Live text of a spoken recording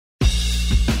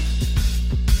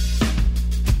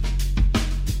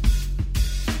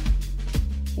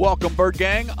Welcome, Bird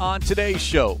Gang. On today's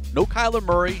show, no Kyler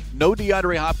Murray, no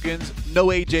DeAndre Hopkins,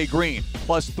 no A.J. Green,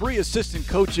 plus 3 assistant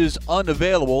coaches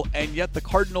unavailable, and yet the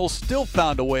Cardinals still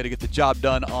found a way to get the job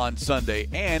done on Sunday,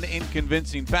 and in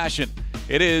convincing fashion.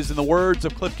 It is, in the words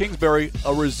of Cliff Kingsbury,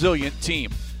 a resilient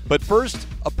team. But first,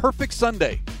 a perfect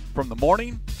Sunday, from the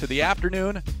morning to the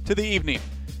afternoon to the evening.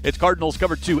 It's Cardinals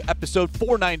Cover 2, episode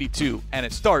 492, and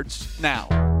it starts now.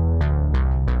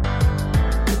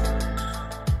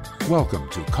 Welcome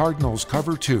to Cardinals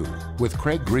Cover 2 with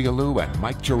Craig Grialou and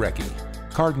Mike Jurecki.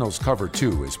 Cardinals Cover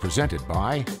 2 is presented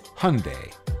by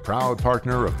Hyundai, proud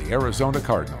partner of the Arizona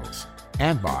Cardinals,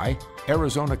 and by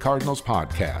Arizona Cardinals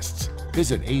Podcasts.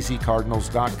 Visit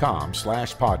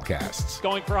azcardinals.com/podcasts.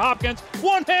 Going for Hopkins,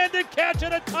 one-handed catch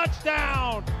and a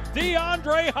touchdown!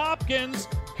 DeAndre Hopkins.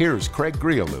 Here's Craig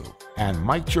Grialou and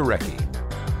Mike Jurecki.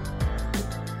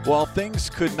 Well, things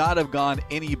could not have gone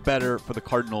any better for the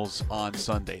Cardinals on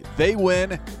Sunday. They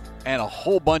win, and a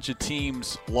whole bunch of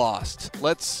teams lost.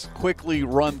 Let's quickly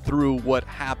run through what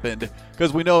happened,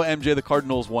 because we know, MJ, the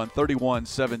Cardinals won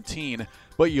 31-17,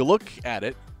 but you look at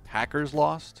it, Packers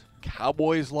lost,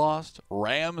 Cowboys lost,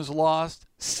 Rams lost,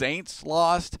 Saints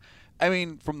lost. I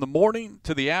mean, from the morning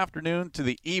to the afternoon to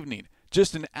the evening,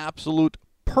 just an absolute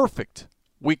perfect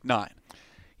Week 9.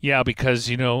 Yeah, because,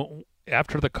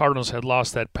 after the Cardinals had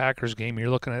lost that Packers game,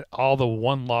 you're looking at all the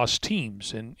one-loss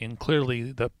teams, and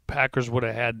clearly the Packers would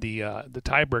have had the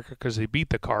tiebreaker because they beat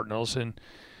the Cardinals, and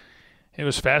it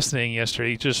was fascinating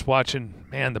yesterday just watching,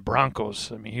 the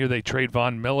Broncos. I mean, here they trade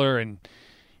Von Miller, and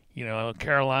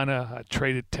Carolina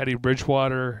traded Teddy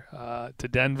Bridgewater to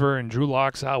Denver, and Drew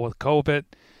Lock's out with COVID,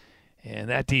 and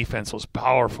that defense was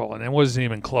powerful, and it wasn't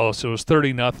even close. It was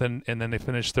 30-0, and then they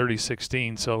finished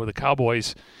 30-16. So the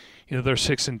Cowboys, they're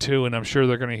 6-2, and I'm sure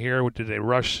they're going to hear, did they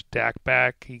rush Dak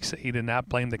back? He said he did not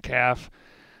blame the calf.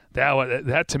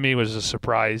 That to me was a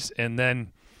surprise. And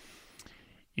then,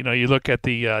 you look at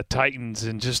the Titans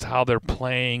and just how they're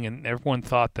playing, and everyone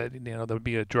thought that, there would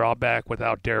be a drawback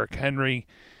without Derrick Henry.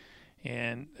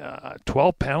 And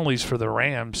 12 penalties for the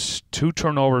Rams, 2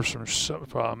 turnovers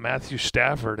from Matthew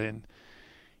Stafford. And,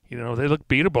 they look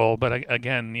beatable. But,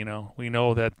 again, we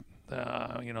know that,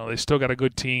 they still got a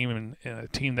good team and a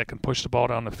team that can push the ball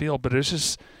down the field. But it's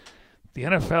just the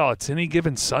NFL, it's any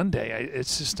given Sunday.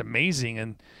 It's just amazing.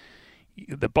 And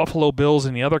the Buffalo Bills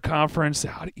in the other conference,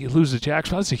 how do you lose to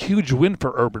Jacksonville? That's a huge win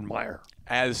for Urban Meyer.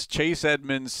 As Chase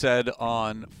Edmonds said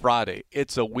on Friday,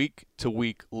 it's a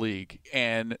week-to-week league,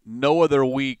 and no other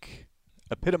week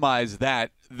epitomized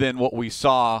that than what we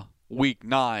saw Week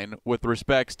 9 with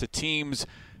respects to teams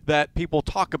that people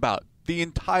talk about the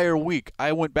entire week.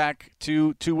 I went back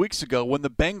to 2 weeks ago when the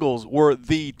Bengals were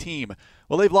the team.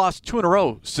 Well, they've lost 2 in a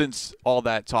row since all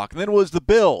that talk. And then it was the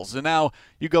Bills, and now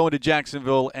you go into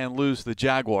Jacksonville and lose to the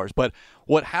Jaguars. But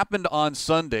what happened on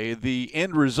Sunday, the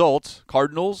end result,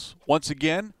 Cardinals, once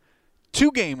again,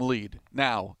 2-game lead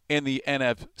now in the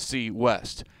NFC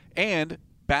West. And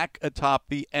back atop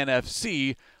the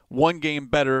NFC, 1 game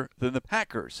better than the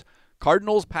Packers.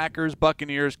 Cardinals, Packers,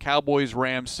 Buccaneers, Cowboys,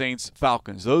 Rams, Saints,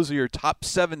 Falcons. Those are your top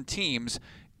 7 teams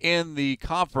in the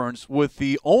conference, with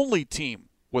the only team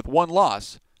with 1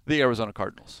 loss, the Arizona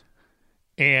Cardinals.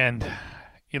 And,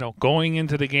 going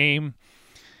into the game,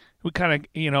 we kind of,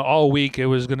 all week it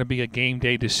was going to be a game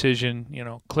day decision.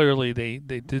 Clearly they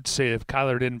did say if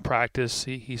Kyler didn't practice,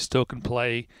 he still can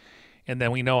play. And then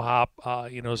we know Hop,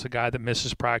 is a guy that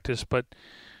misses practice. But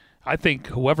I think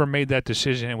whoever made that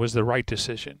decision, it was the right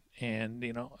decision. And,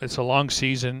 it's a long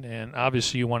season, and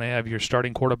obviously you want to have your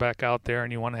starting quarterback out there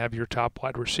and you want to have your top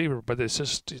wide receiver, but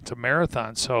it's a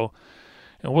marathon. So,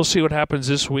 and we'll see what happens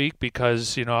this week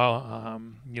because, I'd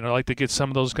like to get some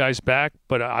of those guys back,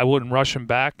 but I wouldn't rush them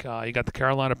back. You got the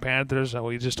Carolina Panthers.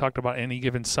 We just talked about any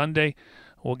given Sunday.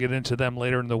 We'll get into them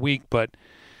later in the week. But,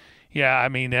 yeah, I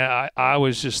mean, I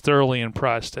was just thoroughly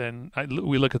impressed. And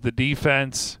we look at the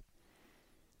defense.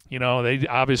 They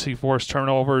obviously forced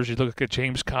turnovers. You look at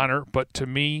James Conner. But to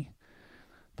me,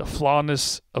 the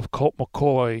flawness of Colt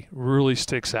McCoy really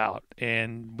sticks out.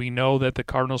 And we know that the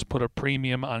Cardinals put a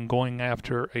premium on going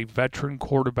after a veteran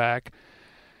quarterback.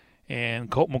 And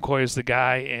Colt McCoy is the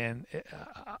guy. And,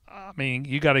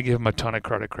 you got to give him a ton of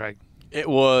credit, Craig. It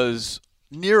was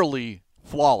nearly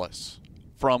flawless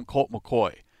from Colt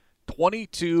McCoy.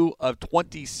 22 of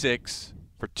 26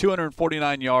 for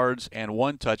 249 yards and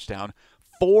 1 touchdown.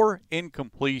 4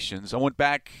 incompletions. I went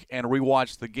back and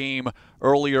rewatched the game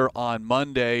earlier on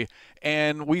Monday,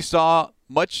 and we saw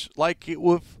much like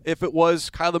if it was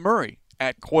Kyler Murray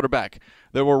at quarterback.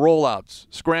 There were rollouts,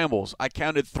 scrambles. I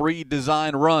counted 3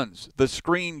 design runs, the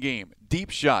screen game, deep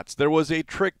shots. There was a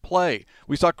trick play.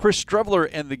 We saw Chris Streveler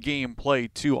in the game play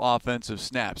 2 offensive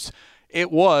snaps.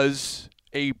 It was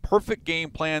a perfect game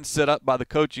plan set up by the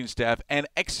coaching staff and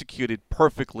executed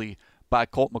perfectly by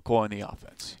Colt McCoy in the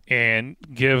offense. And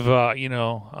give,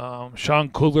 Sean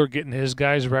Kugler getting his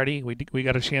guys ready. We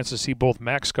got a chance to see both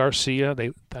Max Garcia.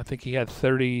 I think he had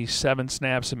 37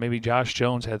 snaps, and maybe Josh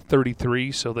Jones had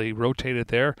 33, so they rotated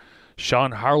there.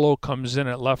 Sean Harlow comes in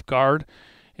at left guard.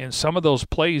 And some of those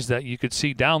plays that you could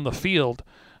see down the field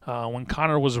when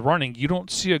Connor was running, you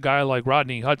don't see a guy like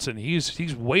Rodney Hudson.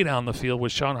 He's way down the field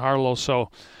with Sean Harlow, so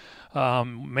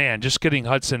just getting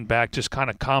Hudson back just kind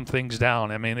of calmed things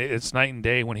down. I mean, it's night and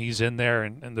day when he's in there,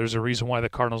 and there's a reason why the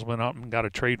Cardinals went out and got a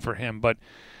trade for him. But,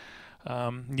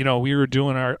 we were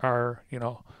doing our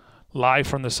live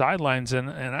from the sidelines, and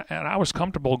I was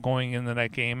comfortable going into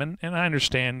that game. And I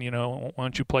understand,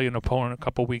 once you play an opponent a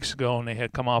couple weeks ago and they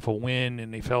had come off a win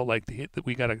and they felt like that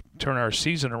we got to turn our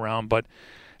season around. But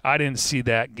I didn't see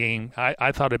that game.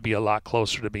 I thought it'd be a lot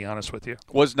closer, to be honest with you.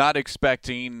 Was not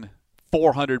expecting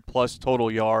 400-plus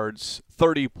total yards,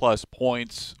 30-plus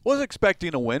points. Was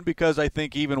expecting a win because I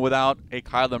think even without a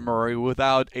Kyler Murray,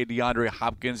 without a DeAndre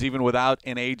Hopkins, even without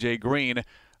an A.J. Green,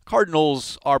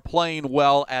 Cardinals are playing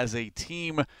well as a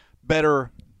team,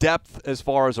 better depth as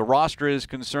far as a roster is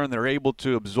concerned. They're able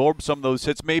to absorb some of those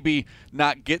hits, maybe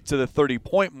not get to the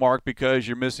 30-point mark because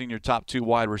you're missing your top 2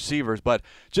 wide receivers, but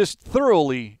just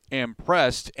thoroughly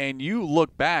impressed. And you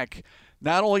look back,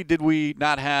 not only did we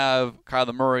not have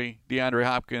Kyler Murray, DeAndre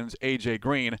Hopkins, A.J.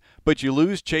 Green, but you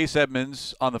lose Chase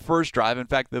Edmonds on the first drive. In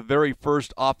fact, the very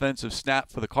first offensive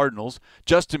snap for the Cardinals.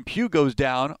 Justin Pugh goes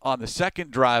down on the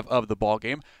second drive of the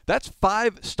ballgame. That's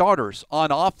 5 starters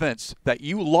on offense that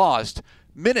you lost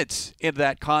minutes into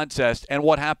that contest. And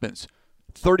what happens?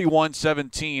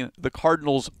 31-17, the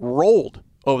Cardinals rolled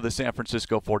over the San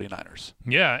Francisco 49ers.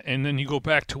 Yeah, and then you go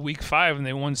back to week 5 and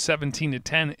they won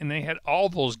 17-10, and they had all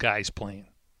those guys playing.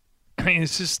 I mean,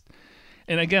 it's just –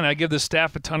 and again, I give the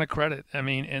staff a ton of credit. I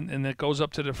mean, and it goes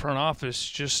up to the front office,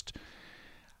 just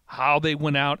how they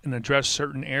went out and addressed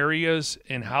certain areas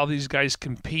and how these guys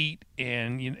compete.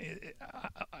 And,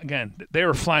 again, they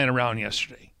were flying around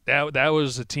yesterday. That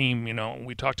was the team,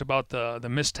 we talked about the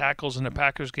missed tackles in the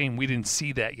Packers game. We didn't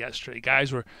see that yesterday.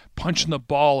 Guys were punching the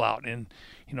ball out, and,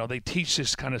 they teach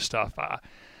this kind of stuff.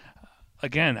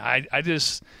 Again, I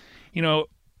just,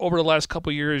 over the last couple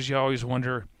of years, you always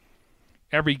wonder,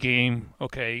 every game,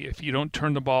 okay, if you don't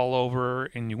turn the ball over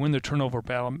and you win the turnover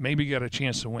battle, maybe you got a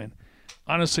chance to win.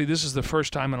 Honestly, this is the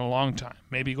first time in a long time,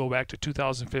 maybe go back to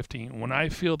 2015, when I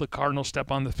feel the Cardinals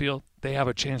step on the field, they have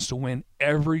a chance to win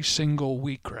every single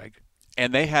week, Craig.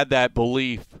 And they had that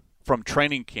belief from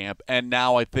training camp, and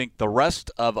now I think the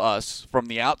rest of us from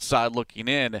the outside looking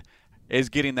in is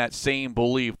getting that same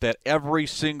belief that every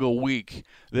single week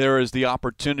there is the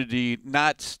opportunity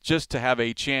not just to have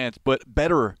a chance, but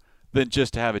better than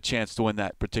just to have a chance to win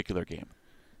that particular game.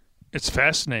 It's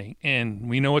fascinating, and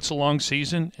we know it's a long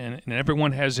season, and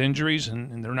everyone has injuries,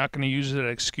 and they're not going to use it as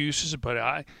excuses.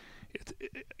 But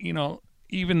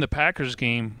even the Packers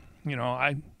game,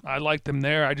 I liked them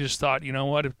there. I just thought,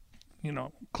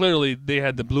 clearly they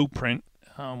had the blueprint: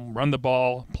 run the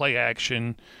ball, play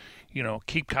action,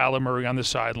 keep Kyler Murray on the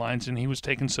sidelines, and he was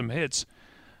taking some hits.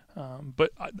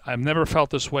 But I've never felt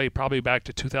this way, probably back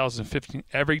to 2015.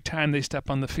 Every time they step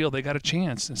on the field, they got a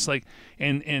chance. It's like,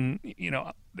 and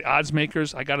the odds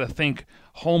makers, I got to think,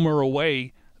 home or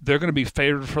away, they're going to be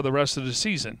favored for the rest of the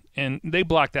season. And they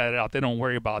block that out. They don't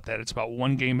worry about that. It's about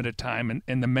one game at a time.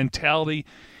 And the mentality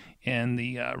and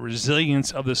the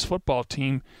resilience of this football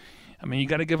team, I mean, you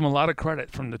got to give them a lot of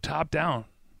credit from the top down.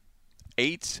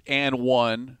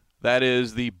 8-1. That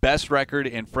is the best record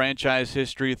in franchise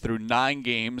history through 9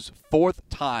 games. 4th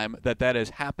time that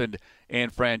has happened in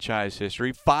franchise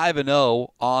history. 5-0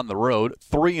 on the road.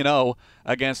 3-0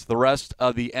 against the rest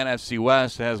of the NFC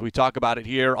West, as we talk about it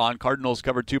here on Cardinals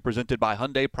Cover 2, presented by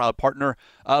Hyundai, proud partner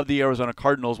of the Arizona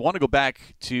Cardinals. Want to go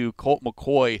back to Colt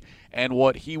McCoy and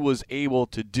what he was able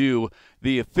to do.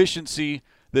 The efficiency,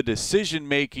 the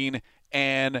decision-making,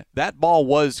 and that ball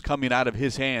was coming out of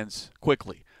his hands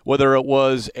quickly. Whether it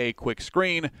was a quick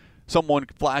screen, someone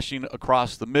flashing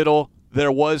across the middle,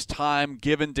 there was time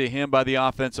given to him by the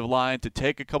offensive line to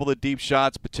take a couple of deep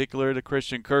shots, particularly to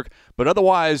Christian Kirk. But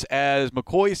otherwise, as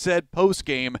McCoy said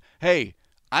post-game, hey,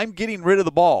 I'm getting rid of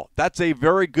the ball. That's a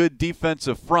very good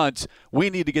defensive front. We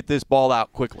need to get this ball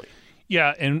out quickly.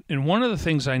 Yeah, and one of the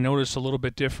things I noticed a little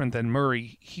bit different than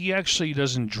Murray, he actually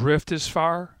doesn't drift as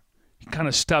far. He kind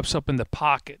of steps up in the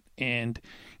pocket. And,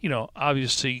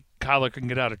 obviously Kyler can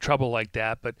get out of trouble like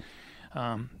that, but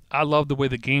I love the way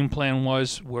the game plan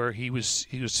was, where he was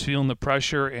feeling the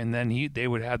pressure, and then they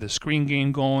would have the screen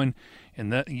game going,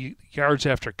 and the yards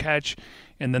after catch,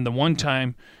 and then the one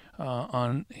time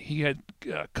he had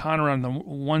Connor on the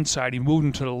one side, he moved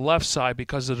him to the left side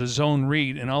because of the zone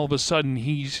read, and all of a sudden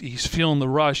he's feeling the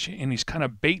rush, and he's kind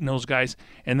of baiting those guys,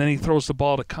 and then he throws the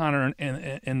ball to Connor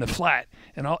in the flat,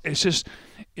 and it's just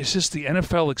the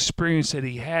NFL experience that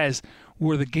he has,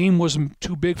 where the game wasn't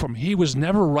too big for him. He was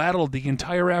never rattled the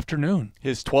entire afternoon.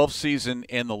 His 12th season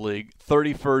in the league,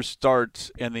 31st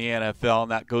starts in the NFL,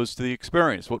 and that goes to the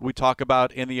experience. What we talk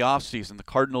about in the offseason, the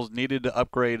Cardinals needed to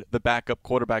upgrade the backup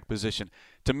quarterback position.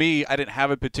 To me, I didn't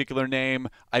have a particular name.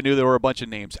 I knew there were a bunch of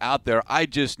names out there. I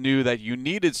just knew that you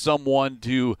needed someone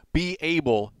to be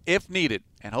able, if needed,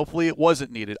 and hopefully it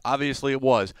wasn't needed, obviously it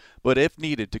was, but if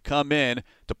needed, to come in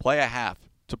to play a half,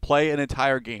 to play an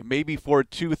entire game, maybe for a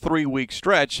 2-3 week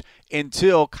stretch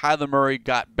until Kyler Murray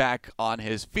got back on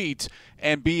his feet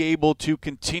and be able to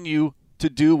continue to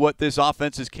do what this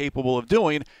offense is capable of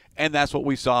doing, and that's what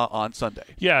we saw on Sunday.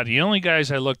 Yeah, the only guys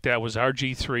I looked at was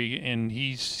RG3, and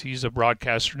he's a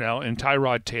broadcaster now, and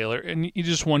Tyrod Taylor, and you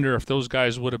just wonder if those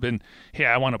guys would have been, hey,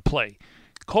 I want to play.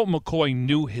 Colt McCoy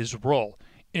knew his role,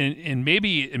 and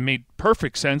maybe it made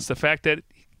perfect sense, the fact that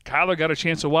Kyler got a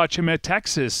chance to watch him at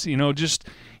Texas, just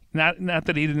not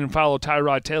that he didn't follow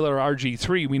Tyrod Taylor or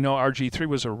RG3. We know RG3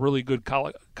 was a really good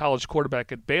college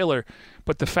quarterback at Baylor,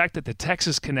 but the fact that the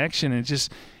Texas connection, and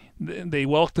just they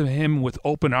welcomed him with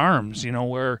open arms,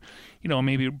 where,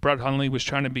 maybe Brett Hundley was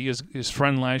trying to be his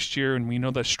friend last year, and we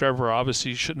know that Strever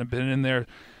obviously shouldn't have been in there.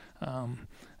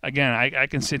 Again, I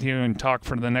can sit here and talk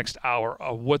for the next hour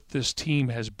of what this team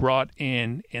has brought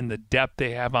in and the depth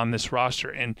they have on this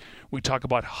roster. And we talk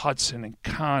about Hudson and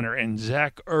Connor and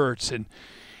Zach Ertz. And,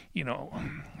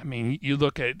 you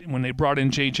look at when they brought in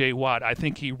J.J. Watt, I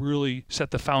think he really set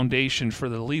the foundation for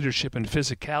the leadership and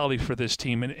physicality for this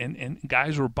team. And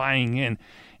guys were buying in.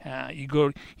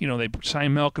 They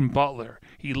sign Malcolm Butler.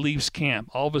 He leaves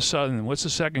camp. All of a sudden, what's the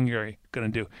secondary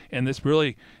going to do? And this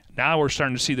really... Now we're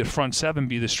starting to see the front seven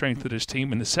be the strength of this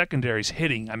team, and the secondary's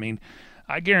hitting. I mean,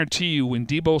 I guarantee you when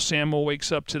Deebo Samuel wakes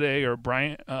up today, or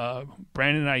Brandon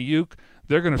Ayuk,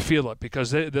 they're going to feel it,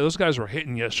 because those guys were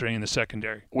hitting yesterday in the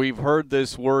secondary. We've heard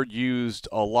this word used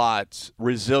a lot,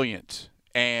 resilient,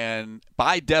 and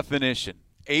by definition,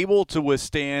 able to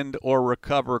withstand or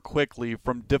recover quickly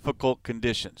from difficult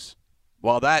conditions.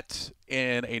 Well, that,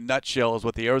 in a nutshell, is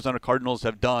what the Arizona Cardinals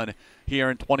have done here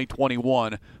in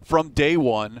 2021 from day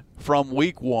one, from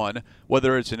week one.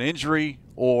 Whether it's an injury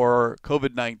or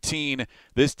COVID-19,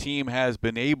 this team has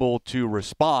been able to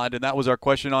respond, and that was our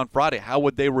question on Friday. How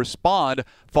would they respond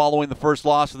following the first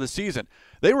loss of the season?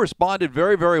 They responded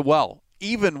very, very well,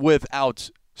 even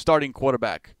without starting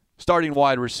quarterback, starting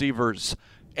wide receivers,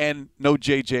 and no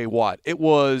J.J. Watt. It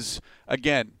was,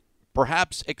 again,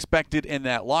 perhaps expected in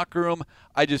that locker room.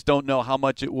 I just don't know how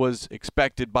much it was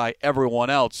expected by everyone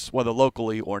else, whether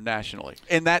locally or nationally,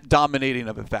 in that dominating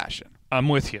of a fashion. I'm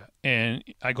with you. And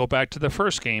I go back to the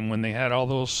first game when they had all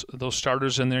those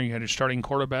starters in there. You had your starting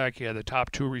quarterback, you had the top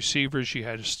two receivers, you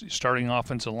had a starting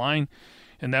offensive line,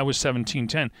 and that was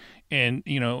 17-10. And,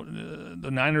 the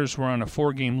Niners were on a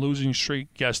 4-game losing streak.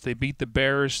 Yes, they beat the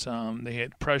Bears. They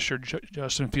had pressured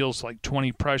Justin Fields like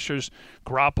 20 pressures.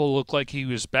 Garoppolo looked like he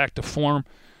was back to form.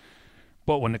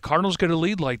 But when the Cardinals get a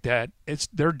lead like that,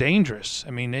 they're dangerous.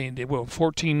 I mean, they were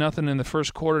 14-0 in the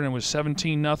first quarter, and it was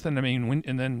 17-0. I mean,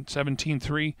 and then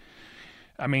 17-3.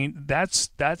 I mean, that's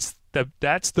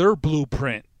their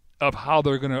blueprint of how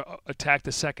they're going to attack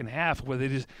the second half. Where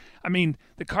the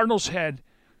Cardinals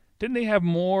didn't they have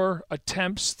more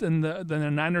attempts than the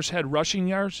Niners had rushing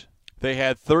yards? They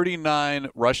had 39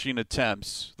 rushing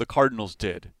attempts, the Cardinals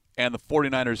did, and the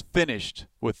 49ers finished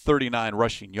with 39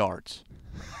 rushing yards.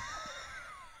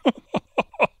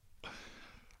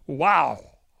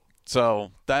 Wow.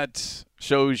 So that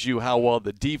shows you how well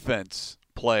the defense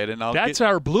played. And that's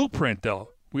our blueprint, though.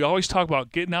 We always talk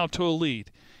about getting out to a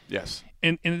lead. Yes.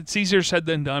 And it's easier said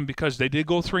than done, because they did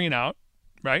go 3 and out,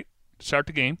 right, to start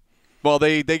the game. Well,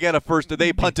 they got a first.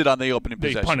 They punted on the opening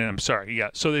possession. They punted. I'm sorry. Yeah.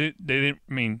 So they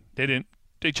didn't.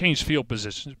 They changed field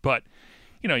positions, but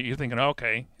you're thinking,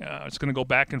 okay, it's going to go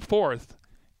back and forth,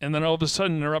 and then all of a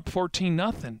sudden they're up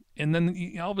 14-0, and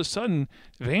then all of a sudden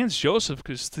Vance Joseph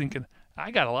is thinking,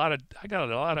 I got a lot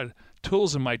of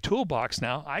tools in my toolbox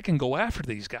now. I can go after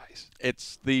these guys.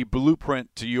 It's the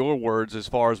blueprint, to your words, as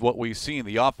far as what we've seen.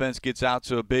 The offense gets out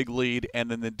to a big lead, and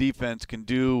then the defense can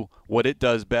do what it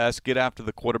does best, get after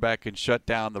the quarterback and shut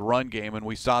down the run game, and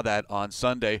we saw that on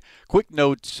Sunday. Quick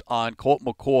notes on Colt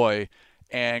McCoy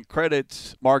and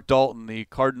credits Mark Dalton, the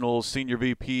Cardinals Senior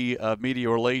VP of Media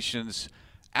Relations.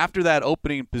 After that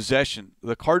opening possession,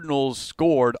 the Cardinals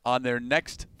scored on their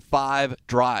next 5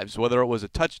 drives, whether it was a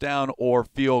touchdown or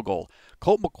field goal.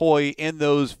 Colt McCoy in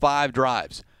those 5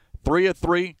 drives, 3 of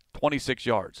 3, 26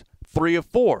 yards. 3 of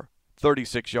 4,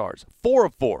 36 yards. 4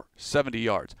 of 4, 70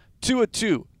 yards. 2 of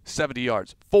 2, 70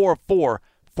 yards. 4 of 4,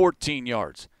 14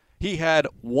 yards. He had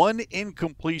 1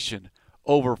 incompletion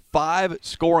over 5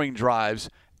 scoring drives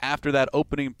after that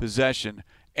opening possession,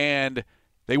 and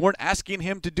they weren't asking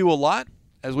him to do a lot.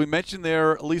 As we mentioned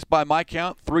there, at least by my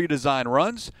count, 3 design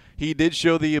runs. He did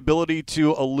show the ability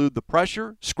to elude the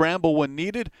pressure, scramble when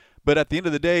needed, but at the end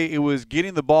of the day, it was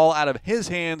getting the ball out of his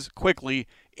hands quickly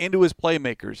into his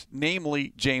playmakers,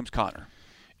 namely James Conner.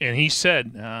 And he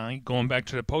said, going back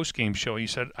to the post-game show, he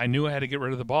said, I knew I had to get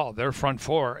rid of the ball. They're front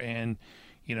 4, and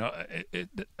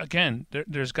again,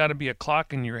 there's got to be a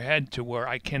clock in your head to where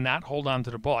I cannot hold on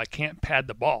to the ball. I can't pad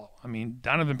the ball. I mean,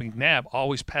 Donovan McNabb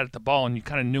always padded the ball, and you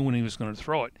kind of knew when he was going to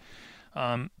throw it.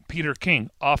 Peter King,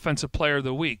 Offensive Player of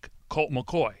the Week, Colt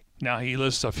McCoy. Now he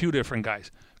lists a few different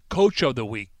guys. Coach of the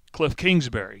Week, Cliff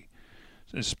Kingsbury.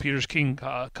 This is Peter's King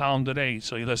column today,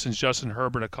 so he listens Justin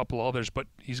Herbert, a couple others, but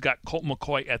he's got Colt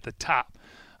McCoy at the top,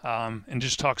 and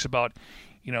just talks about,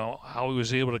 how he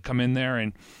was able to come in there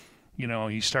and,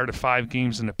 he started 5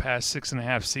 games in the past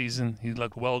 6.5 seasons. He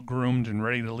looked well-groomed and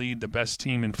ready to lead the best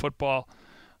team in football.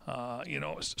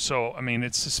 So, I mean,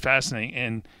 it's just fascinating.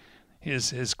 And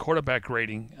his quarterback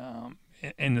rating,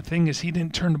 and the thing is he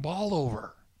didn't turn the ball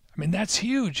over. I mean, that's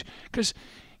huge because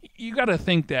you got to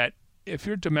think that if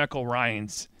you're DeMeco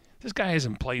Ryans, this guy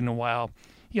hasn't played in a while.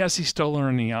 Yes, he's still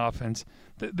learning the offense.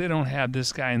 They don't have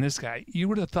this guy and this guy. You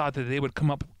would have thought that they would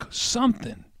come up with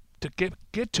something to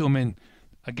get to him and,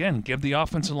 again, give the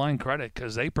offensive line credit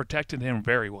because they protected him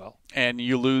very well. And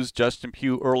you lose Justin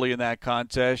Pugh early in that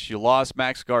contest. You lost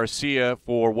Max Garcia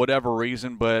for whatever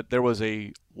reason, but there was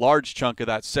a large chunk of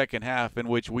that second half in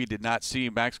which we did not see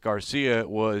Max Garcia. It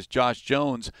was Josh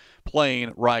Jones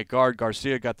playing right guard.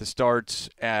 Garcia got the starts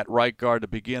at right guard to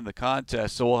begin the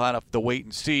contest, so we'll have to wait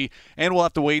and see. And we'll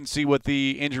have to wait and see what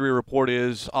the injury report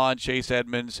is on Chase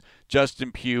Edmonds,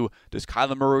 Justin Pugh. Does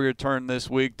Kyler Murray return this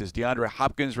week? Does DeAndre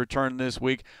Hopkins return this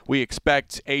week? We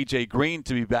expect A.J. Green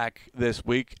to be back this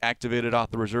week, activated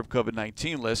off the reserve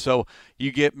COVID-19 list. So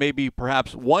you get maybe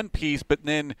perhaps one piece, but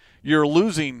then you're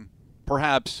losing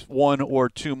perhaps 1 or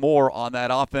 2 more on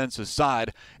that offensive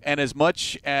side. And as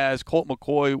much as Colt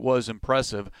McCoy was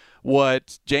impressive,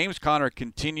 what James Conner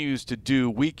continues to do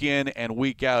week in and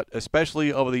week out,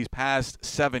 especially over these past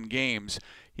 7 games,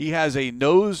 he has a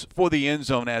nose for the end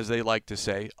zone, as they like to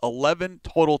say. 11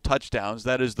 total touchdowns.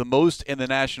 That is the most in the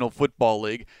National Football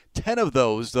League. 10 of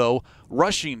those, though,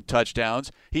 rushing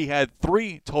touchdowns. He had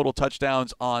 3 total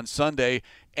touchdowns on Sunday,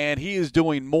 and he is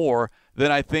doing more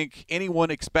than I think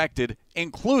anyone expected,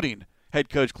 including head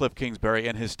coach Cliff Kingsbury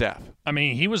and his staff. I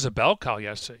mean, he was a bell cow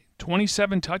yesterday.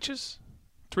 27 touches,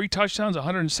 3 touchdowns,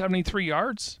 173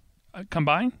 yards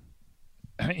combined.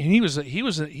 And he was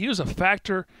a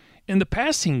factor in the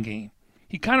passing game.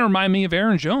 He kind of reminded me of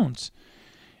Aaron Jones.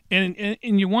 And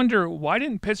you wonder, why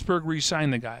didn't Pittsburgh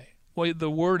re-sign the guy? Well, the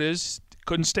word is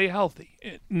couldn't stay healthy.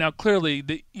 Now,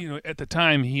 clearly, at the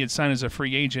time he had signed as a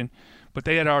free agent, but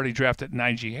they had already drafted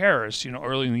Najee Harris,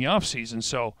 early in the offseason,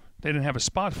 so they didn't have a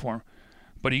spot for him.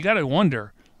 But you got to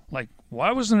wonder,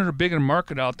 why wasn't there a bigger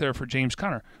market out there for James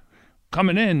Conner?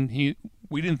 Coming in,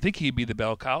 we didn't think he'd be the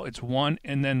bell cow. It's 1,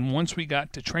 and then once we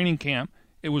got to training camp,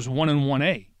 it was 1 and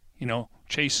 1A.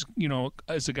 Chase,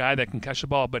 is a guy that can catch the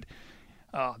ball. But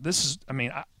this is,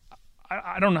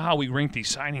 I don't know how we rank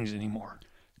these signings anymore.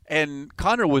 And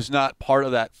Conner was not part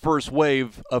of that first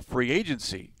wave of free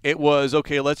agency. It was,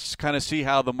 okay, let's kind of see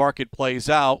how the market plays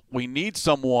out. We need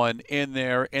someone in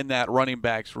there in that running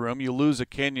backs room. You lose a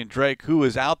Kenyon Drake who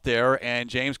is out there, and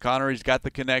James Conner, he's got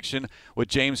the connection with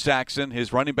James Saxon,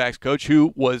 his running backs coach,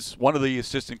 who was one of the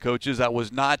assistant coaches that was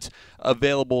not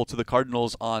available to the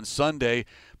Cardinals on Sunday.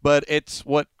 But it's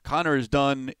what Conner has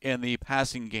done in the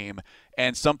passing game,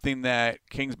 and something that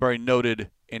Kingsbury noted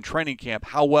in training camp,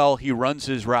 how well he runs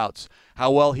his routes,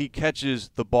 how well he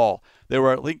catches the ball. There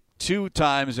were at least 2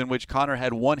 times in which Conner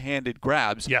had one-handed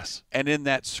grabs. Yes. And in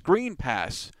that screen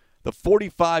pass, the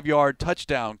 45-yard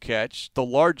touchdown catch, the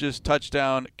largest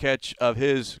touchdown catch of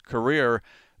his career,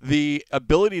 the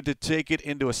ability to take it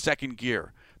into a second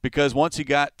gear. Because once he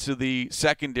got to the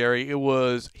secondary, it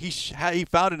was he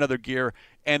found another gear,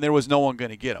 and there was no one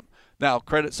going to get him. Now,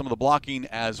 credit some of the blocking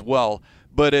as well,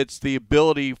 but it's the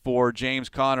ability for James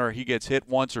Conner. He gets hit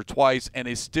once or twice and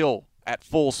is still at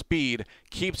full speed,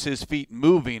 keeps his feet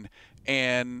moving,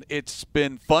 and it's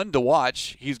been fun to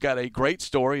watch. He's got a great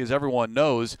story, as everyone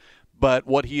knows, but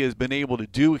what he has been able to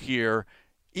do here,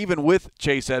 even with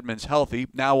Chase Edmonds healthy,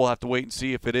 now we'll have to wait and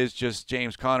see if it is just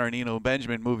James Conner and Eno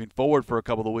Benjamin moving forward for a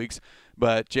couple of weeks.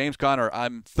 But James Conner,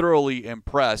 I'm thoroughly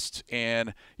impressed.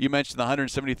 And you mentioned the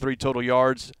 173 total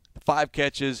yards, 5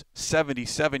 catches,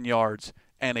 77 yards,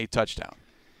 and a touchdown.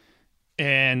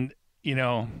 And,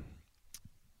 I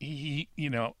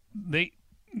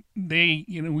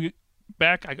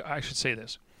should say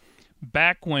this.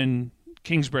 Back when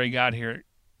Kingsbury got here,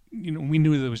 we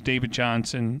knew there was David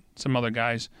Johnson, some other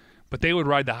guys, but they would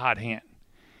ride the hot hand.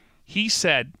 He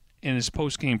said in his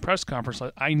post-game press conference,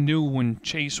 I knew when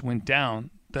Chase went down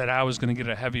that I was going to get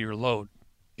a heavier load.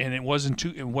 And I don't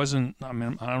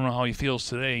know how he feels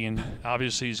today, and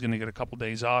obviously he's going to get a couple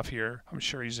days off here. I'm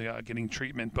sure he's getting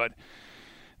treatment, but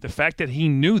the fact that he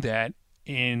knew that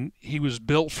and he was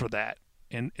built for that.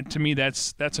 And to me,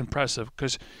 that's impressive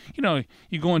because,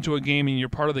 you go into a game and you're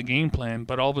part of the game plan,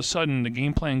 but all of a sudden the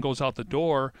game plan goes out the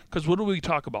door because what do we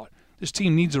talk about? This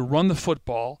team needs to run the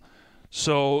football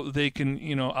so they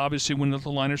can, obviously win the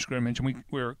line of scrimmage. And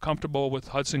we're comfortable with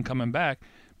Hudson coming back,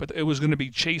 but it was going to be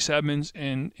Chase Edmonds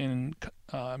and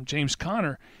James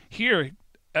Conner. Here,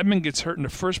 Edmonds gets hurt in the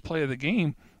first play of the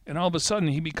game, and all of a sudden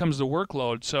he becomes the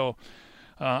workload. So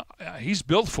he's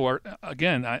built for it.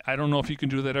 Again, I don't know if you can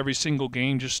do that every single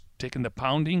game, just taking the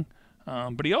pounding.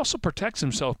 But he also protects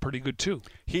himself pretty good, too.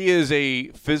 He is a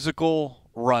physical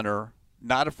runner,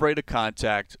 not afraid of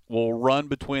contact, will run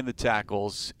between the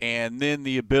tackles, and then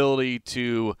the ability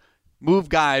to move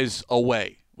guys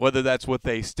away, whether that's with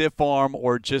a stiff arm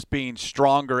or just being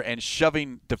stronger and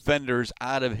shoving defenders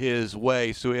out of his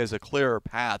way so he has a clearer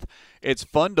path. It's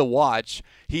fun to watch.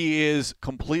 He is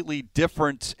completely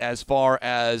different as far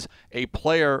as a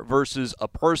player versus a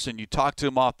person. You talk to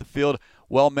him off the field,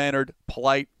 well-mannered,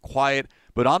 polite, quiet,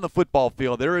 but on the football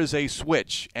field, there is a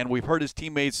switch, and we've heard his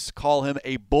teammates call him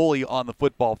a bully on the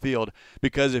football field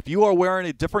because if you are wearing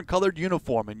a different colored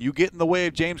uniform and you get in the way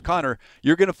of James Conner,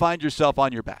 you're going to find yourself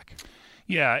on your back.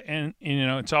 Yeah, and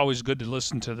it's always good to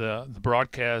listen to the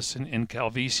broadcast and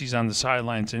Calvisi's on the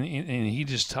sidelines, and he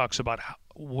just talks about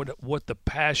what the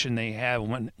passion they have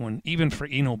when even for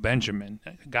Eno Benjamin,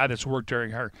 a guy that's worked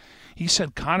very hard. He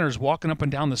said Connor's walking up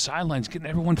and down the sidelines, getting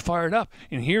everyone fired up,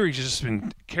 and here he's just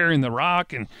been carrying the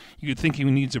rock, and you'd think he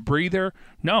needs a breather.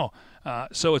 No,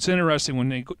 so it's interesting when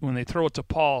they throw it to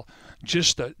Paul,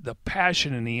 just the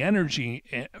passion and the energy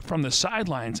from the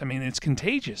sidelines. I mean, it's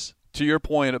contagious. To your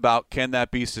point about can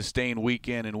that be sustained week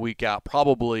in and week out,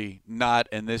 probably not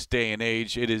in this day and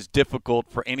age. It is difficult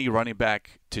for any running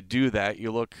back to do that.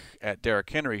 You look at Derrick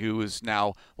Henry, who is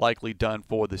now likely done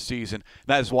for the season.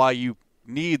 That is why you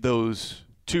need those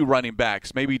two running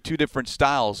backs, maybe two different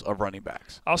styles of running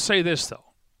backs. I'll say this, though.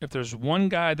 If there's one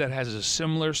guy that has a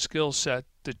similar skill set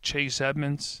to Chase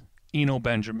Edmonds, Eno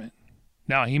Benjamin.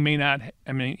 Now, he may not –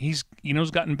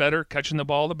 Eno's gotten better catching the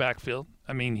ball in the backfield.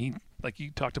 Like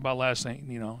you talked about last night,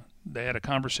 they had a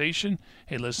conversation.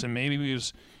 Hey, listen, maybe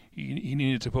he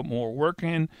needed to put more work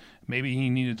in. Maybe he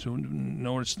needed to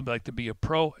know what it's like to be a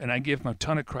pro. And I give him a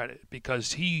ton of credit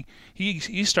because he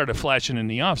started flashing in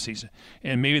the offseason.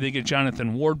 And maybe they get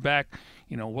Jonathan Ward back.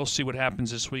 We'll see what happens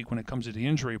this week when it comes to the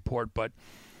injury report. But,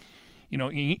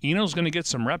 Eno's going to get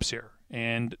some reps here.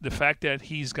 And the fact that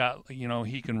he's got,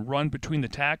 he can run between the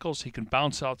tackles, he can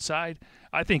bounce outside.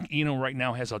 I think Eno right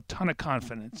now has a ton of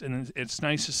confidence, and it's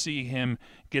nice to see him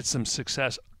get some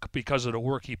success because of the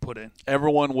work he put in.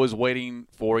 Everyone was waiting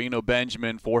for Eno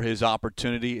Benjamin for his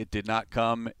opportunity. It did not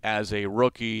come as a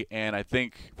rookie, and I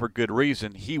think for good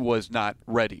reason. He was not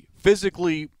ready.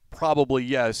 Physically, probably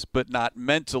yes, but not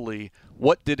mentally.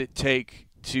 What did it take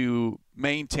to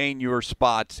maintain your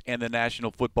spots in the National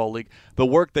Football League, the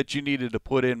work that you needed to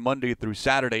put in Monday through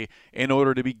Saturday in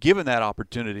order to be given that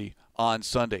opportunity on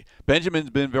Sunday?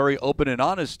 Benjamin's been very open and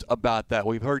honest about that.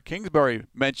 We've heard Kingsbury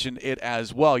mention it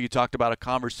as well. You talked about a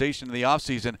conversation in the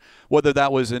offseason, whether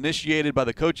that was initiated by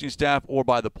the coaching staff or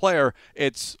by the player.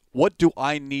 It's, what do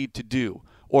I need to do?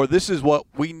 Or this is what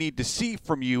we need to see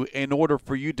from you in order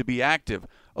for you to be active.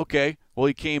 Okay, well,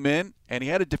 he came in and he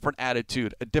had a different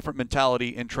attitude, a different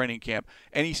mentality in training camp.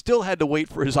 And he still had to wait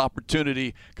for his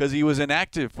opportunity because he was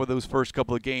inactive for those first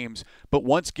couple of games. But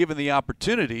once given the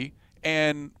opportunity,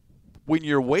 and when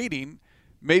you're waiting,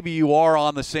 maybe you are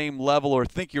on the same level or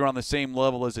think you're on the same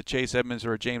level as a Chase Edmonds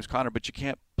or a James Conner, but you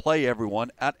can't play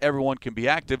everyone. Not everyone can be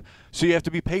active, so you have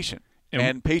to be patient.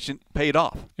 And patient paid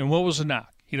off. And what was the knock?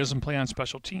 He doesn't play on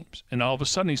special teams. And all of a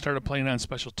sudden he started playing on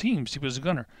special teams. He was a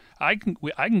gunner. I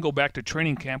can go back to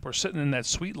training camp. We're sitting in that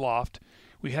sweet loft.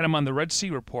 We had him on the Red Sea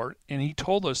Report, and he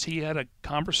told us he had a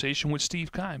conversation with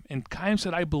Steve Keim. And Keim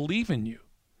said, I believe in you.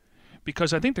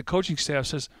 Because I think the coaching staff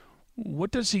says,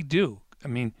 what does he do? I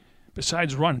mean,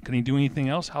 besides run, can he do anything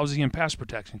else? How's he in pass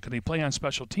protection? Can he play on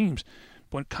special teams?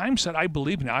 But when Keim said, I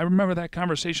believe in you, I remember that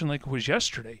conversation like it was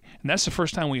yesterday. And that's the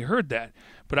first time we heard that.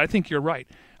 But I think you're right.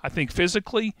 I think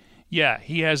physically, yeah,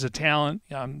 he has a talent,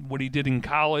 what he did in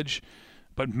college.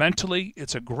 But mentally,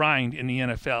 it's a grind in the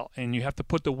NFL, and you have to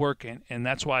put the work in, and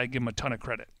that's why I give him a ton of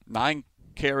credit. 9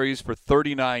 carries for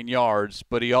 39 yards,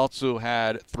 but he also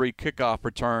had 3 kickoff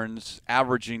returns,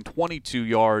 averaging 22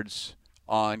 yards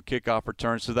on kickoff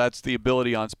returns. So that's the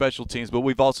ability on special teams. But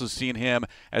we've also seen him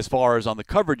as far as on the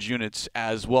coverage units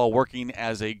as well, working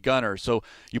as a gunner. So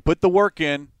you put the work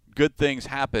in, good things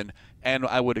happen. And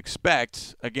I would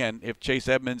expect, again, if Chase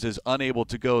Edmonds is unable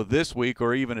to go this week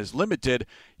or even is limited,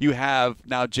 you have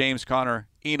now James Conner,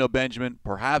 Eno Benjamin,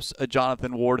 perhaps a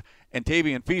Jonathan Ward, and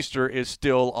Tavian Feaster is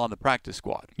still on the practice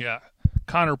squad. Yeah.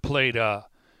 Conner played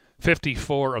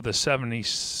 54 of the 70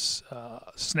 snaps,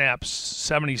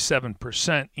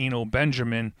 77%. Eno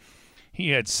Benjamin, he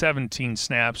had 17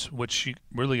 snaps, which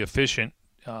really efficient,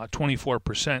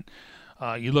 24%.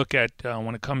 You look at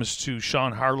when it comes to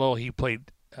Sean Harlow, he played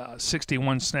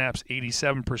 61 snaps,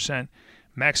 87%.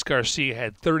 Max Garcia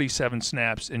had 37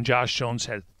 snaps, and Josh Jones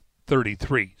had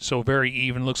 33. So very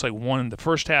even. Looks like one in the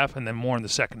first half and then more in the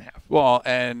second half. Well,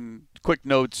 and quick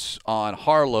notes on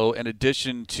Harlow. In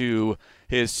addition to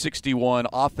his 61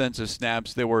 offensive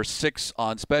snaps, there were 6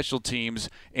 on special teams,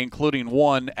 including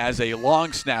 1 as a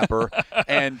long snapper.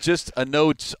 And just a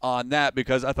note on that,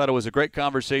 because I thought it was a great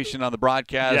conversation on the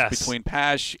broadcast between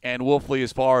Pash and Wolfley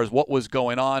as far as what was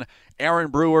going on.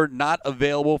 Aaron Brewer not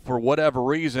available for whatever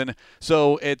reason,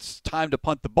 so it's time to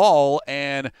punt the ball,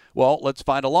 and, well, let's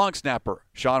find a long snapper.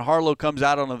 Sean Harlow comes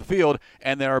out onto the field,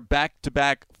 and there are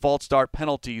back-to-back false start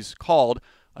penalties called.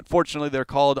 Unfortunately, they're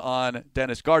called on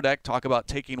Dennis Gardeck. Talk about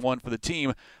taking one for the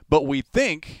team. But we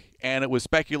think, and it was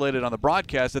speculated on the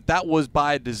broadcast, that that was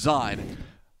by design.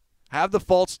 Have the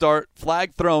false start,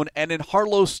 flag thrown, and then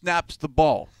Harlow snaps the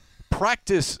ball.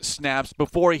 Practice snaps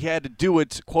before he had to do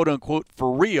it, quote-unquote,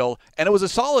 for real. And it was a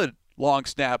solid long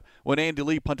snap when Andy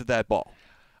Lee punted that ball.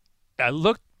 I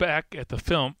looked back at the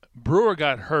film. Brewer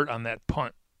got hurt on that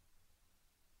punt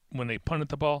when they punted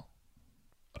the ball.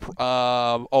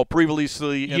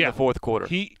 Previously in the fourth quarter.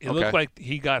 It looked like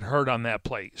he got hurt on that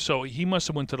play. So he must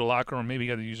have went to the locker room. Maybe he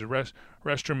got to use the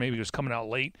restroom. Maybe he was coming out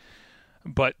late.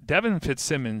 But Devin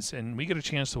Fitzsimmons, and we get a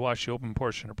chance to watch the open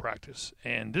portion of practice,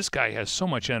 and this guy has so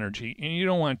much energy, and you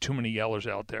don't want too many yellers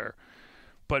out there.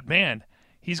 But, man,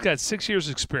 he's got 6 years'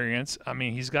 experience. I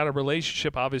mean, he's got a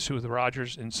relationship, obviously, with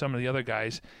Rodgers and some of the other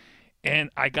guys,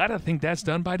 and I got to think that's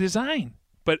done by design.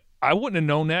 But I wouldn't have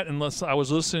known that unless I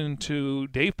was listening to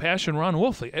Dave Pash and Ron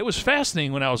Wolfley. It was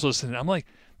fascinating when I was listening. I'm like,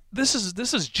 this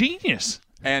is genius.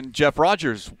 And Jeff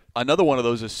Rodgers, another one of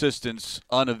those assistants,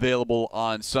 unavailable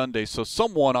on Sunday. So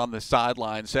someone on the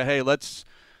sideline said, hey, let's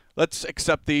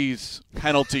accept these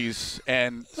penalties.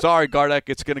 And sorry, Gardeck,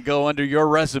 it's going to go under your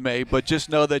resume, but just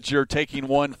know that you're taking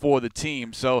one for the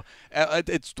team. So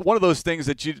it's one of those things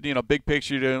that you know, big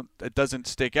picture, it doesn't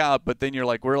stick out, but then you're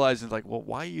like realizing, like, well,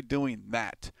 why are you doing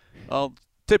that? Well,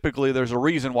 typically there's a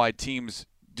reason why teams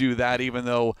do that, even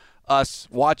though us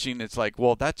watching, it's like,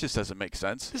 well, that just doesn't make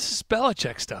sense. This is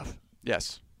Belichick stuff.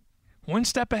 Yes. One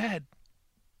step ahead.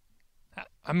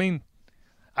 I mean,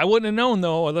 I wouldn't have known,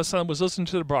 though, unless I was listening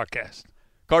to the broadcast.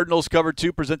 Cardinals Cover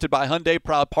 2 presented by Hyundai,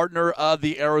 proud partner of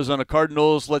the Arizona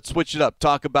Cardinals. Let's switch it up.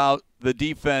 Talk about the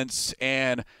defense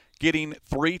and getting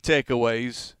 3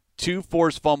 takeaways, 2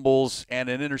 forced fumbles, and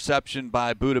an interception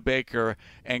by Budda Baker.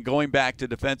 And going back to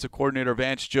defensive coordinator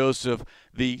Vance Joseph,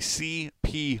 the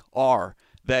CPR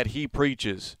that he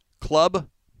preaches: club,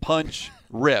 punch,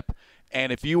 rip.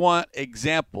 And if you want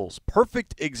examples,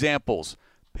 perfect examples,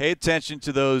 pay attention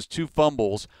to those 2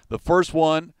 fumbles. The first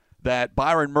one that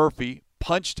Byron Murphy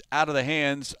punched out of the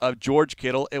hands of George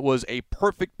Kittle. It was a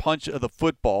perfect punch of the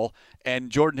football, and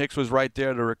Jordan Hicks was right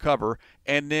there to recover.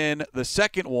 And then the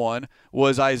second one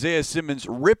was Isaiah Simmons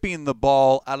ripping the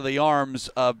ball out of the arms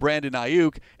of Brandon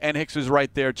Ayuk, and Hicks was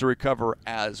right there to recover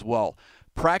as well.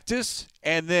 Practice,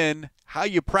 and then how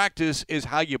you practice is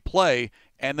how you play,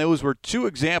 and those were 2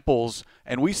 examples,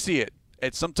 and we see it.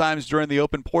 It's sometimes during the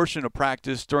open portion of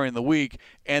practice during the week,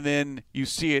 and then you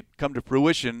see it come to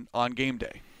fruition on game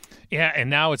day. Yeah, and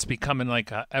now it's becoming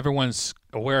like everyone's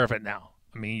aware of it now.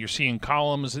 I mean, you're seeing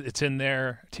columns, it's in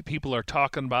there, people are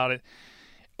talking about it.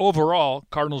 Overall,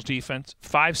 Cardinals defense,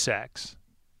 5 sacks,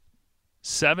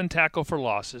 7 tackle for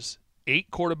losses, 8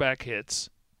 quarterback hits,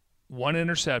 1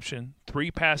 interception,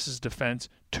 3 passes defense,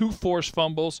 2 forced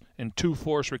fumbles, and 2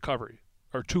 forced recovery,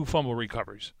 or 2 fumble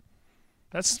recoveries.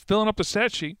 That's filling up the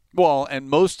stat sheet. Well, and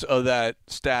most of that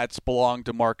stats belong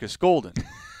to Marcus Golden.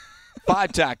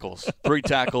 5 tackles, 3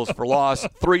 tackles for loss,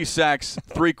 3 sacks,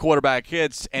 3 quarterback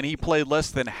hits, and he played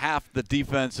less than half the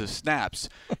defensive snaps,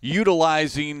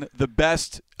 utilizing the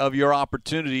best of your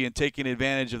opportunity and taking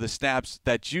advantage of the snaps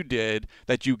that you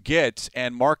get.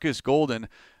 And Marcus Golden,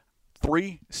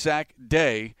 3-sack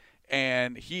day,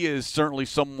 and he is certainly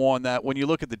someone that when you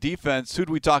look at the defense, who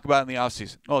do we talk about in the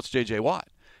offseason? Oh, it's J.J. Watt.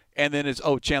 And then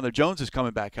Chandler Jones is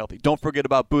coming back healthy. Don't forget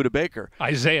about Budda Baker.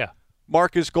 Isaiah.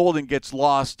 Marcus Golden gets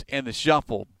lost in the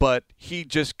shuffle, but he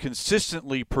just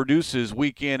consistently produces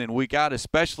week in and week out,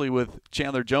 especially with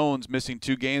Chandler Jones missing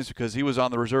 2 games because he was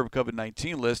on the reserve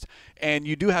COVID-19 list. And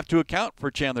you do have to account for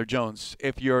Chandler Jones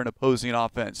if you're an opposing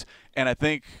offense. And I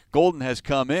think Golden has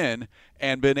come in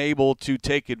and been able to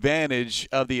take advantage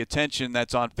of the attention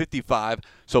that's on 55.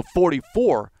 So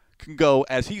 44 can go,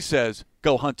 as he says,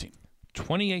 go hunting.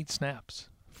 28 snaps,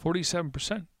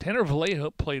 47%. Tanner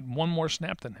Vallejo played 1 more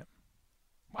snap than him.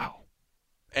 Wow.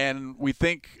 And we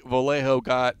think Vallejo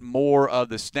got more of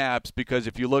the snaps because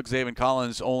if you look, Zaven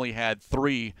Collins only had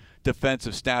 3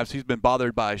 defensive snaps. He's been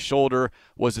bothered by his shoulder.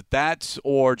 Was it that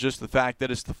or just the fact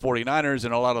that it's the 49ers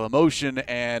and a lot of the motion?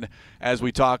 And as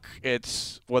we talk,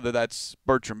 it's whether that's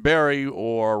Bertrand Berry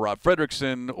or Rob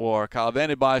Fredrickson or Kyle Van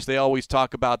Den Bosch, they always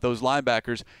talk about those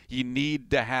linebackers. You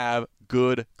need to have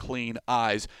good, clean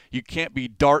eyes. You can't be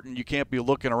darting. You can't be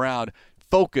looking around.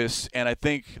 Focus, and I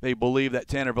think they believe that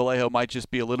Tanner Vallejo might just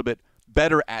be a little bit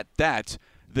better at that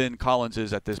than Collins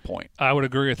is at this point. I would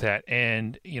agree with that.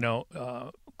 And,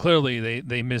 clearly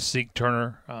they miss Zeke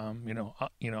Turner.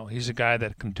 He's a guy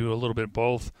that can do a little bit of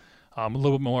both, a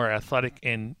little bit more athletic.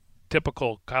 And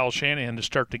typical Kyle Shanahan to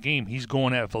start the game, he's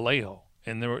going at Vallejo.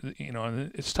 And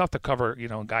it's tough to cover,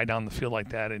 a guy down the field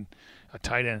like that and a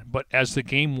tight end. But as the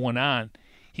game went on,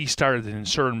 he started to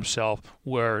insert himself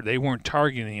where they weren't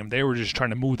targeting him. They were just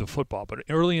trying to move the football. But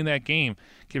early in that game,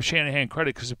 give Shanahan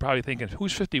credit because they're probably thinking,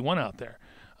 who's 51 out there?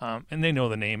 And they know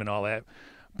the name and all that.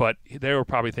 But they were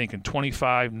probably thinking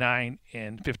 25, 9,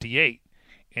 and 58.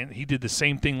 And he did the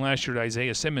same thing last year to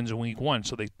Isaiah Simmons in week 1.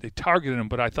 So they targeted him,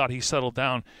 but I thought he settled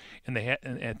down. And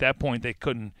at that point, they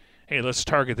couldn't, hey, let's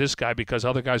target this guy because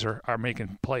other guys are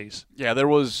making plays. Yeah, there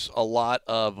was a lot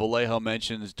of Vallejo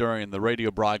mentions during the radio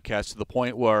broadcast to the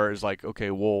point where it's like,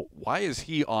 okay, well, why is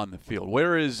he on the field?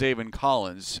 Where is Zaven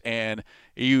Collins? And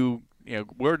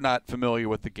we're not familiar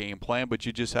with the game plan, but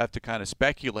you just have to kind of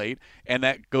speculate. And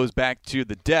that goes back to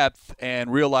the depth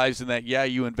and realizing that, yeah,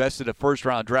 you invested a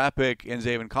first-round draft pick in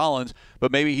Zaven Collins,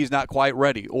 but maybe he's not quite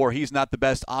ready or he's not the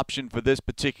best option for this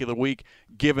particular week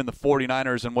given the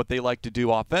 49ers and what they like to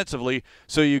do offensively.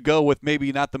 So you go with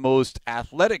maybe not the most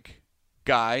athletic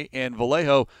guy in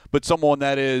Vallejo, but someone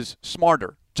that is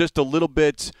smarter, just a little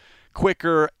bit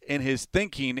quicker in his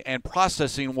thinking and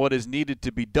processing what is needed to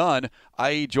be done,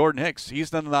 i.e. Jordan Hicks.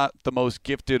 He's not the most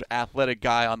gifted athletic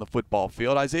guy on the football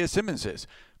field. Isaiah Simmons is.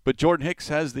 But Jordan Hicks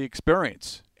has the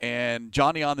experience. And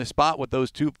Johnny on the spot with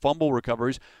those 2 fumble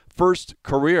recoveries. First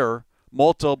career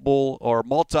multi-fumble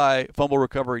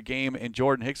recovery game in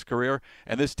Jordan Hicks' career.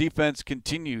 And this defense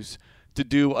continues to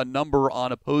do a number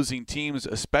on opposing teams,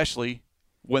 especially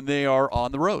when they are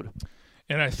on the road.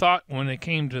 And I thought when it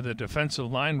came to the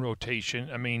defensive line rotation,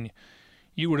 I mean,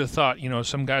 you would have thought,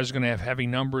 some guys are going to have heavy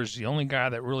numbers. The only guy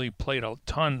that really played a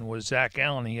ton was Zach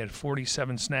Allen. He had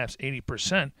 47 snaps,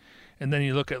 80%. And then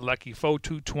you look at Leki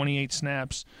Fotu, 28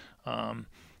 snaps.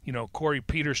 Corey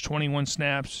Peters, 21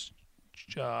 snaps.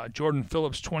 Jordan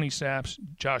Phillips, 20 snaps.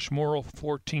 Josh Morrow,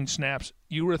 14 snaps.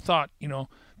 You would have thought,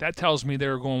 that tells me they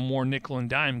were going more nickel and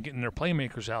dime, getting their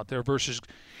playmakers out there versus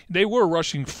they were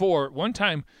rushing 4. One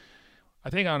time, I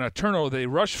think on a turnover, they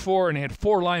rushed 4 and they had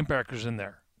 4 linebackers in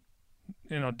there,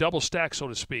 double stack, so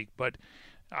to speak. But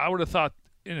I would have thought,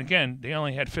 and again, they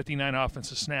only had 59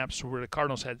 offensive snaps, where the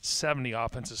Cardinals had 70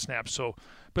 offensive snaps. So,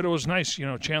 but it was nice,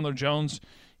 Chandler Jones,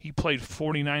 he played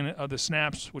 49 of the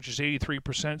snaps, which is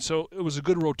 83%. So it was a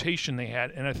good rotation they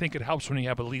had, and I think it helps when you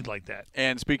have a lead like that.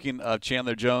 And speaking of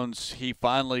Chandler Jones, he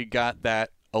finally got that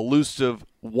elusive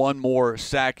 1 more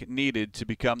sack needed to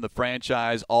become the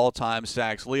franchise all-time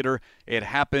sacks leader. It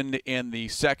happened in the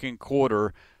second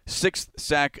quarter. 6th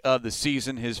sack of the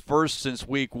season, his first since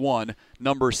week 1,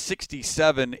 number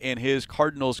 67 in his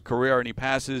Cardinals career, and he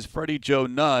passes Freddie Joe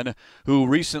Nunn, who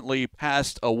recently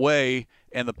passed away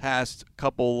in the past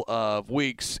couple of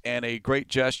weeks, and a great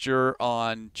gesture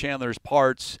on Chandler's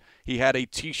parts. He had a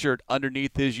T-shirt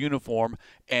underneath his uniform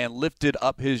and lifted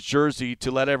up his jersey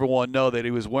to let everyone know that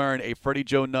he was wearing a Freddie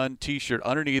Joe Nunn T-shirt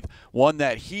underneath, one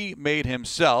that he made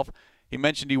himself. He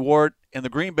mentioned he wore it in the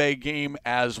Green Bay game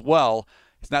as well.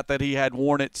 It's not that he had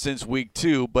worn it since week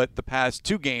 2, but the past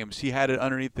 2 games he had it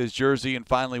underneath his jersey and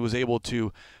finally was able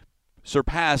to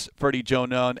surpass Freddie Joe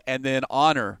Nunn and then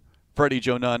honor Freddie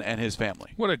Joe Nunn and his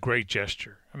family. What a great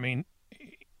gesture. I mean,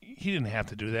 he didn't have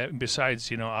to do that.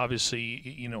 Besides,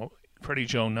 obviously, Freddie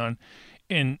Joe Nunn.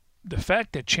 And the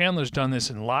fact that Chandler's done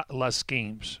this in a lot less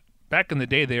games. Back in the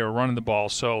day, they were running the ball.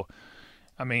 So,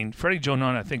 I mean, Freddie Joe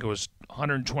Nunn, I think it was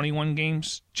 121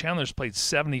 games. Chandler's played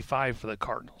 75 for the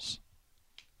Cardinals.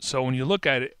 So when you look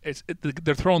at it,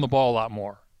 they're throwing the ball a lot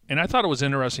more. And I thought it was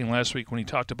interesting last week when he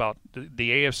talked about the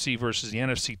AFC versus the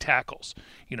NFC tackles,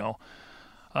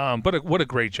 But what a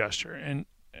great gesture. And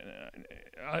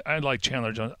I like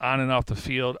Chandler Jones on and off the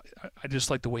field. I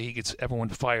just like the way he gets everyone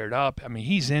fired up. I mean,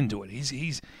 he's into it.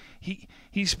 He's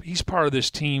part of this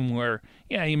team where,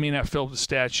 yeah, he may not fill the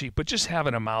stat sheet, but just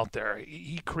having him out there,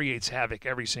 he creates havoc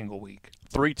every single week.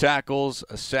 3 tackles,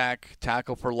 a sack,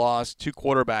 tackle for loss, 2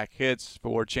 quarterback hits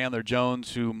for Chandler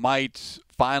Jones, who might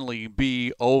finally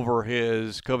be over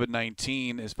his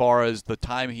COVID-19 as far as the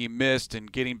time he missed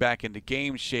and getting back into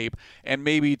game shape. And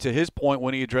maybe to his point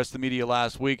when he addressed the media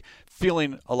last week,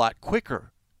 feeling a lot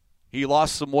quicker. He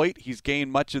lost some weight. He's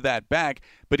gained much of that back,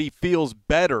 but he feels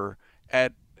better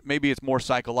at, maybe it's more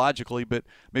psychologically, but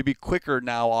maybe quicker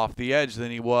now off the edge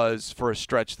than he was for a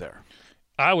stretch there.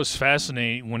 I was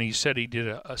fascinated when he said he did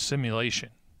a simulation.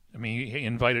 I mean, he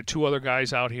invited 2 other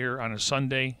guys out here on a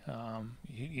Sunday.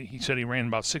 He said he ran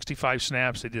about 65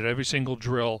 snaps. They did every single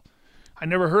drill. I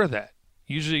never heard of that.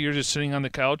 Usually you're just sitting on the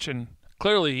couch, and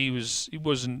clearly he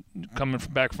wasn't coming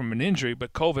back from an injury,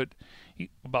 but COVID,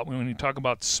 when you talk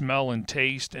about smell and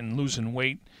taste and losing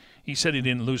weight, he said he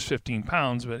didn't lose 15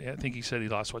 pounds, but I think he said he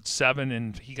lost, 7,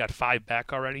 and he got 5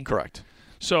 back already? Correct.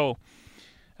 So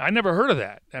I never heard of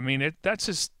that. I mean, that's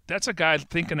a guy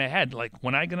thinking ahead. Like,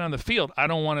 when I get on the field, I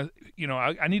don't want to,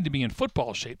 I need to be in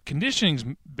football shape. Conditioning's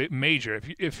major.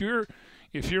 If you're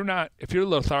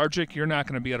lethargic, you're not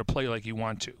going to be able to play like you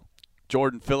want to.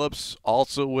 Jordan Phillips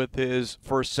also with his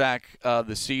first sack of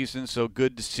the season, so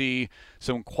good to see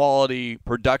some quality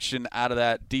production out of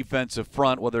that defensive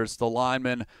front, whether it's the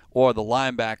linemen or the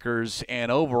linebackers.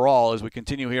 And overall, as we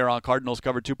continue here on Cardinals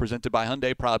Cover 2, presented by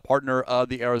Hyundai, proud partner of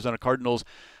the Arizona Cardinals,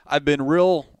 I've been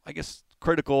real, I guess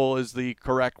critical is the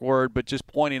correct word, but just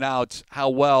pointing out how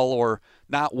well or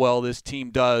not well this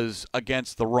team does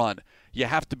against the run. You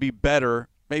have to be better.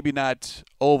 Maybe not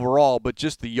overall, but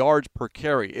just the yards per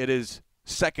carry. It is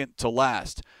second to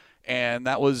last. And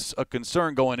that was a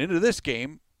concern going into this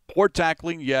game. Poor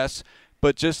tackling, yes,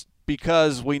 but just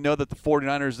because we know that the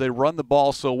 49ers, they run the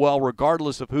ball so well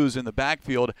regardless of who's in the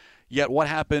backfield. Yet what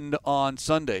happened on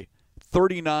Sunday?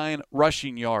 39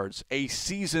 rushing yards, a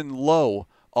season low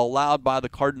allowed by the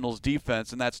Cardinals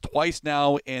defense, and that's twice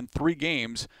now in 3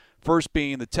 games. First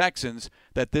being the Texans,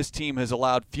 that this team has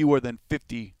allowed fewer than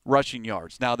 50 rushing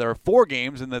yards. Now, there are 4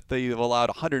 games in that they've allowed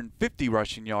 150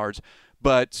 rushing yards,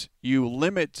 but you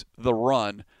limit the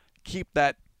run, keep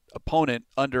that opponent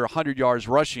under 100 yards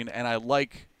rushing, and I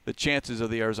like the chances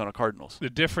of the Arizona Cardinals. The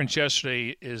difference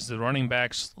yesterday is the running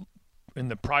backs in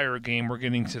the prior game were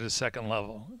getting to the second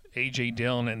level, A.J.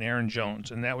 Dillon and Aaron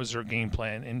Jones, and that was their game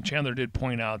plan. And Chandler did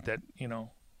point out that,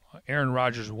 Aaron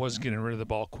Rodgers was getting rid of the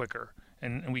ball quicker.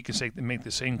 And we can make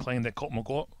the same claim that Colt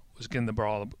McCoy was getting the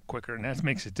ball quicker, and that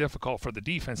makes it difficult for the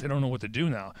defense. They don't know what to do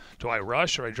now. Do I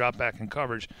rush or I drop back in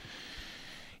coverage?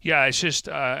 Yeah, it's just,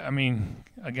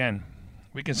 again,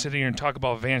 we can sit here and talk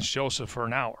about Vance Joseph for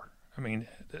an hour. I mean,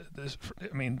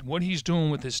 what he's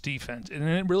doing with this defense, and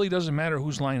it really doesn't matter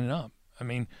who's lining up.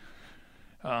 And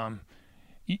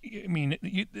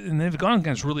they've gone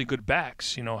against really good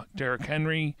backs. Derrick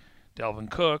Henry,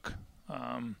 Dalvin Cook.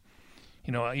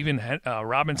 Even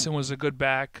Robinson was a good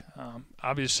back.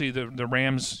 Obviously, the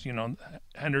Rams,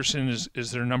 Henderson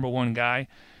is their number 1 guy.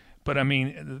 But,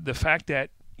 the fact that,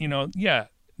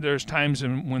 there's times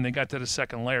when they got to the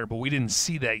second layer, but we didn't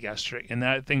see that yesterday. And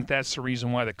I think that's the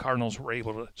reason why the Cardinals were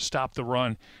able to stop the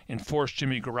run and force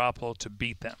Jimmy Garoppolo to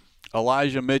beat them.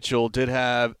 Elijah Mitchell did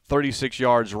have 36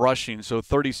 yards rushing, so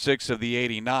 36 of the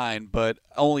 89, but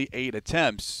only 8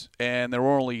 attempts, and there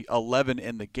were only 11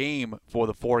 in the game for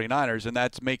the 49ers, and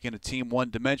that's making a team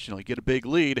one-dimensional. You get a big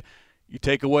lead, You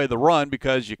take away the run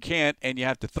because you can't, and you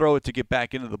have to throw it to get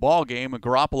back into the ball game. And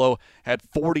Garoppolo had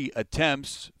 40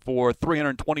 attempts for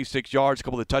 326 yards, a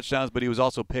couple of touchdowns, but he was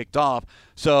also picked off.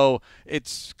 So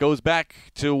it goes back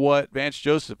to what Vance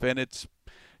Joseph, and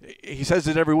he says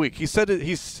it every week. He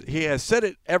has said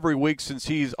it every week since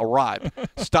he's arrived.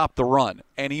 Stop the run,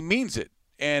 and he means it.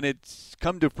 And it's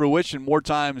come to fruition more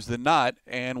times than not,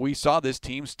 and we saw this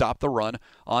team stop the run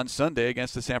on Sunday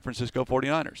against the San Francisco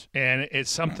 49ers. And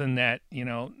it's something that,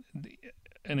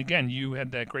 and again, you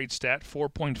had that great stat,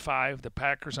 4.5, the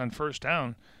Packers on first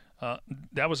down.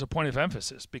 That was a point of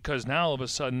emphasis because now all of a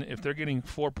sudden, if they're getting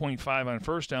 4.5 on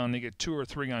first down, they get 2 or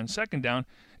 3 on second down,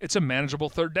 it's a manageable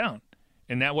third down.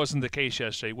 And that wasn't the case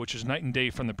yesterday, which is night and day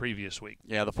from the previous week.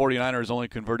 Yeah, the 49ers only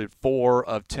converted 4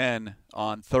 of 10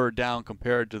 on third down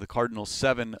compared to the Cardinals'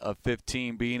 7 of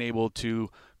 15, being able to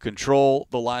control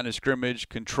the line of scrimmage,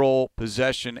 control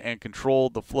possession, and control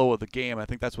the flow of the game. I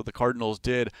think that's what the Cardinals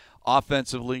did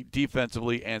offensively,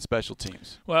 defensively, and special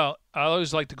teams. Well, I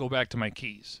always like to go back to my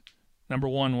keys. Number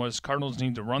 1 was Cardinals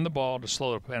need to run the ball to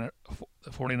slow the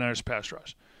 49ers pass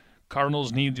rush.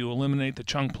 Cardinals need to eliminate the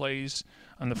chunk plays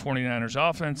on the 49ers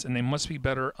offense, and they must be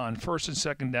better on first and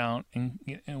second down and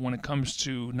when it comes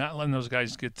to not letting those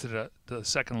guys get to the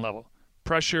second level.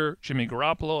 Pressure, Jimmy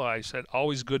Garoppolo, I said,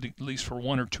 always good at least for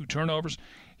 1 or 2 turnovers.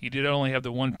 He did only have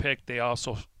the 1 pick. They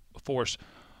also forced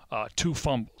 2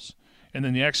 fumbles. And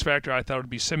then the X factor, I thought would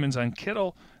be Simmons on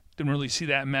Kittle. Didn't really see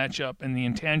that matchup. And the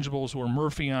intangibles were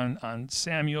Murphy on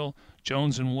Samuel,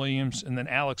 Jones and Williams, and then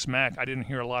Alex Mack. I didn't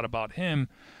hear a lot about him.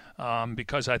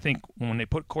 Because I think when they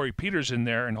put Corey Peters in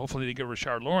there and hopefully they get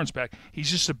Rashard Lawrence back, he's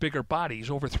just a bigger body.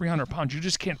 He's over 300 pounds. You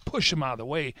just can't push him out of the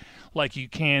way like you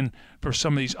can for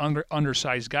some of these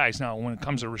undersized guys. Now, when it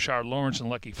comes to Rashard Lawrence and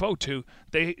Lucky Fotu,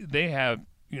 they have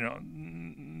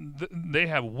they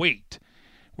have weight,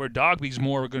 where Dogby's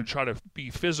more going to try to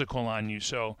be physical on you.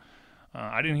 So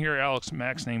I didn't hear Alex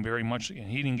Mack's name very much,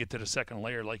 and he didn't get to the second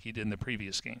layer like he did in the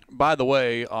previous game. By the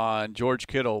way, on George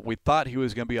Kittle, we thought he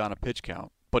was going to be on a pitch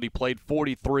count, but he played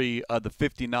 43 of the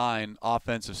 59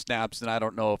 offensive snaps, and I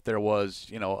don't know if there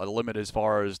was, a limit as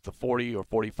far as the 40 or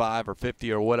 45 or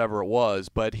 50 or whatever it was,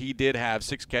 but he did have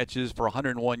 6 catches for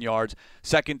 101 yards.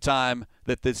 Second time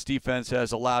that this defense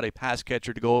has allowed a pass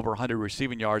catcher to go over 100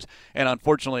 receiving yards, and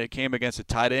unfortunately it came against a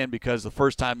tight end because the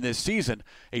first time this season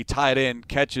a tight end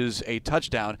catches a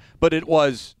touchdown, but it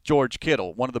was George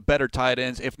Kittle, one of the better tight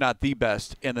ends, if not the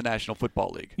best, in the National Football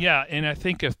League. Yeah, and I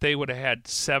think if they would have had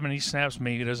 70 snaps,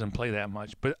 maybe he doesn't play that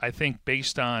much. But I think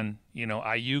based on,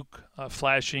 Ayuk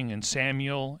flashing and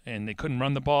Samuel, and they couldn't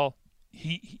run the ball,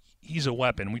 he's a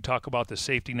weapon. We talk about the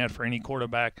safety net for any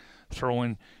quarterback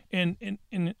throwing. And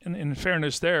in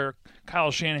fairness there,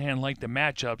 Kyle Shanahan liked the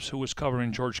matchups who was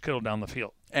covering George Kittle down the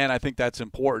field. And I think that's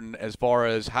important as far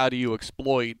as how do you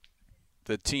exploit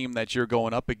the team that you're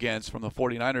going up against. From the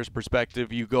 49ers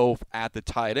perspective, you go at the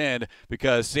tight end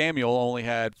because Samuel only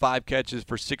had 5 catches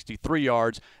for 63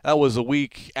 yards. That was a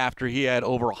week after he had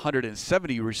over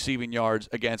 170 receiving yards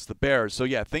against the Bears. So,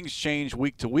 yeah, things change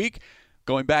week to week.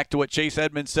 Going back to what Chase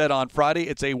Edmonds said on Friday,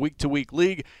 it's a week-to-week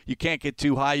league. You can't get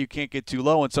too high, you can't get too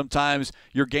low, and sometimes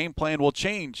your game plan will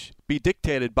change, be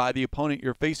dictated by the opponent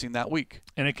you're facing that week.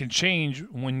 And it can change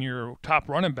when your top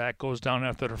running back goes down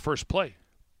after the first play.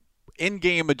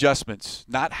 In-game adjustments,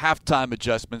 not halftime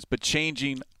adjustments, but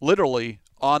changing literally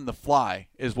on the fly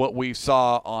is what we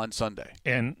saw on Sunday.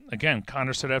 And, again,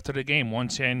 Connor said after the game,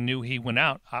 once I knew he went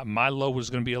out, my load was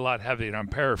going to be a lot heavier. I'm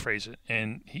paraphrasing.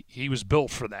 And he was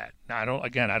built for that. Now, I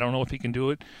don't know if he can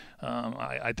do it.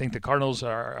 I think the Cardinals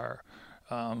are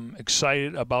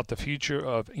excited about the future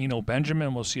of Eno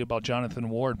Benjamin. We'll see about Jonathan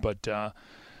Ward. But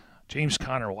James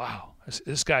Conner, wow.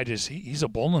 This guy he's a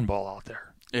bowling ball out there.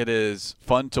 It is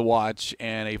fun to watch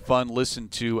and a fun listen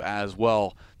to as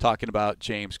well, talking about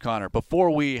James Conner. Before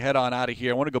we head on out of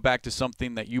here, I want to go back to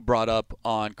something that you brought up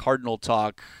on Cardinal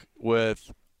Talk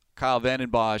with Kyle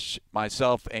Vanden Bosch,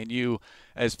 myself, and you,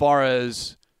 as far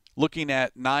as looking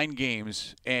at 9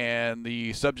 games and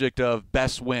the subject of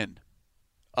best win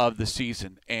of the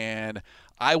season. And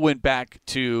I went back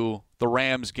to the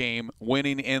Rams game,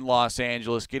 winning in Los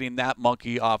Angeles, getting that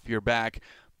monkey off your back,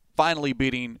 finally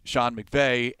beating Sean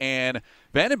McVay. And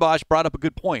Vanden Bosch brought up a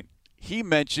good point. He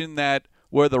mentioned that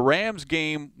where the Rams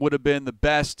game would have been the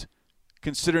best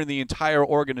considering the entire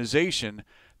organization,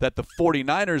 that the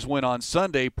 49ers win on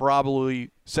Sunday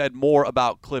probably said more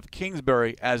about Cliff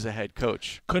Kingsbury as a head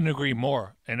coach. Couldn't agree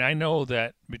more. And I know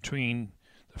that between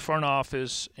the front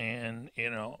office and,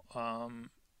 and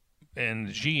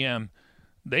the GM,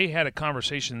 they had a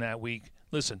conversation that week.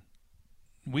 Listen,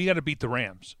 we got to beat the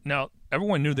Rams. Now,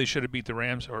 everyone knew they should have beat the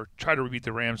Rams or tried to beat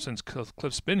the Rams since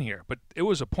Cliff's been here, but it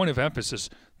was a point of emphasis.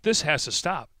 This has to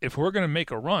stop if we're going to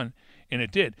make a run, and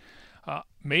it did.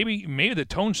 Maybe the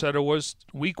tone setter was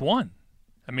week 1.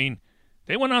 I mean,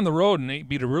 they went on the road and they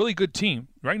beat a really good team.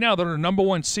 Right now, they're the number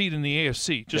 1 seed in the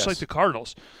AFC, just like the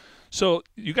Cardinals. So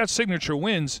you got signature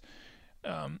wins.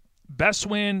 Best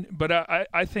win, but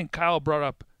I think Kyle brought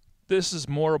up this is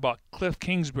more about Cliff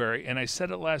Kingsbury, and I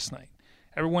said it last night.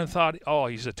 Everyone thought, oh,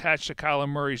 he's attached to Kyler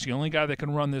Murray. He's the only guy that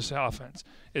can run this offense.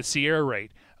 It's the air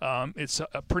raid. It's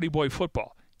a pretty boy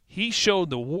football. He showed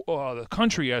the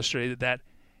country yesterday that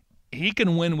he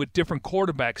can win with different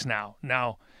quarterbacks now.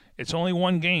 Now, it's only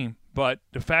one game, but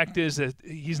the fact is that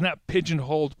he's not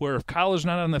pigeonholed where if Kyler's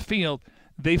not on the field,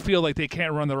 they feel like they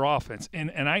can't run their offense.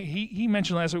 And he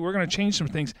mentioned last week we're going to change some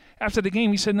things. After the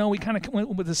game, he said, no, we kind of went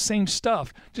with the same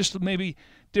stuff, just maybe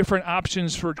different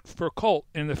options for Colt.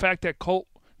 And the fact that Colt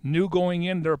knew going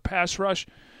in their pass rush,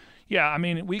 yeah, I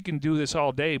mean, we can do this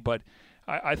all day, but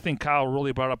I think Kyle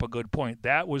really brought up a good point.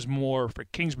 That was more for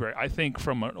Kingsbury. I think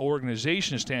from an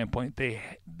organization standpoint,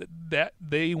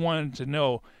 they wanted to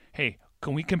know, hey,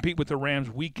 can we compete with the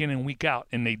Rams week in and week out?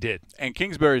 And they did. And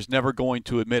Kingsbury's never going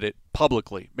to admit it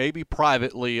publicly, maybe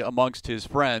privately amongst his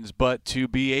friends, but to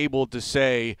be able to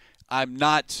say, I'm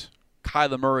not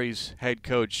Kyler Murray's head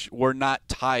coach. We're not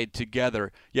tied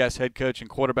together. Yes, head coach and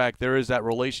quarterback, there is that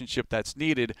relationship that's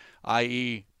needed,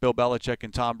 i.e. Bill Belichick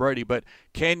and Tom Brady. But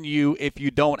can you, if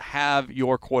you don't have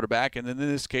your quarterback, and in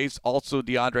this case also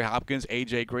DeAndre Hopkins,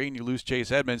 A.J. Green, you lose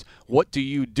Chase Edmonds, what do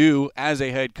you do as a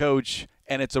head coach?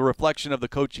 And it's a reflection of the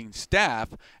coaching staff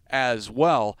as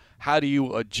well. How do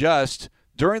you adjust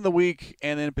during the week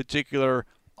and in particular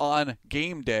on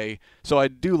game day? So I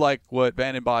do like what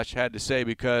Van den Bosch had to say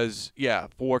because, yeah,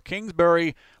 for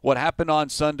Kingsbury, what happened on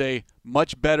Sunday,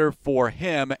 much better for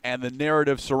him and the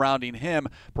narrative surrounding him,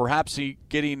 perhaps he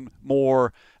getting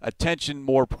more attention,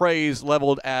 more praise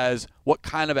leveled as what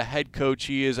kind of a head coach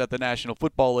he is at the National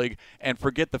Football League, and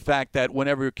forget the fact that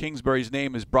whenever Kingsbury's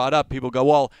name is brought up, people go,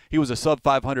 well, he was a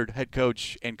sub-500 head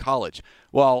coach in college.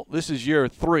 Well, this is year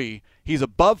 3. He's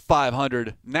above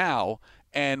 500 now,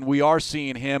 and we are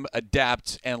seeing him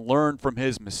adapt and learn from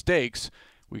his mistakes.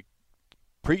 We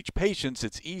preach patience.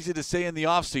 It's easy to say in the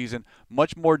offseason,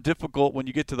 much more difficult when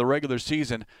you get to the regular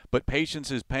season, but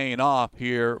patience is paying off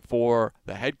here for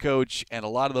the head coach and a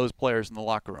lot of those players in the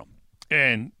locker room.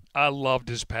 And I loved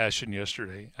his passion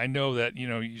yesterday. I know that,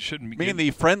 you shouldn't be. Mean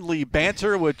the friendly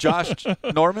banter with Josh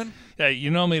Norman? Yeah,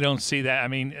 you normally don't see that. I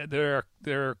mean, there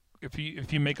are if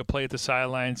you make a play at the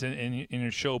sidelines and you're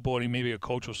showboating, maybe a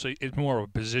coach will say it's more of a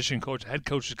position coach. The head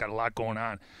coach has got a lot going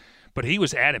on. But he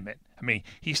was adamant. I mean,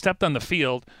 he stepped on the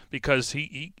field because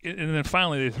he and then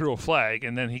finally they threw a flag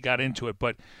and then he got into it.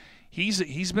 But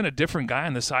he's been a different guy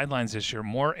on the sidelines this year,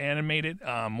 more animated,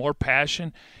 more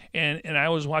passion. And I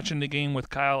was watching the game with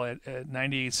Kyle at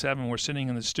 98.7. We're sitting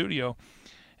in the studio,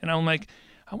 and I'm like,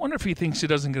 I wonder if he thinks he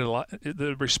doesn't get a lot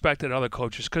the respect that other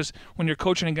coaches. Because when you're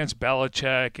coaching against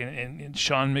Belichick and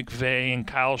Sean McVay and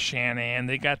Kyle Shanahan,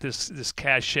 they got this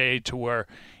cachet to where,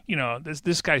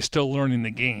 this guy's still learning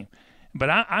the game. But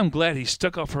I'm glad he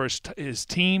stuck up for his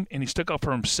team and he stuck up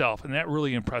for himself, and that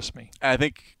really impressed me. I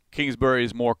think Kingsbury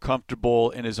is more comfortable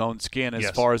in his own skin as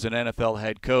far as an NFL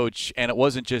head coach, and it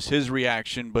wasn't just his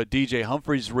reaction, but DJ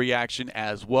Humphries' reaction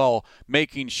as well,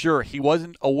 making sure he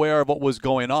wasn't aware of what was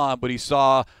going on, but he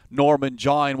saw Norman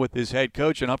join with his head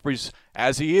coach, and Humphries,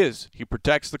 as he is, he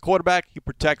protects the quarterback, he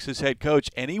protects his head coach,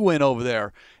 and he went over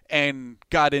there and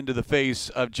got into the face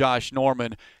of Josh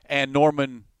Norman, and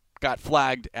Norman got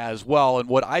flagged as well. And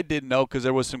what I didn't know, because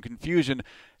there was some confusion,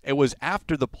 it was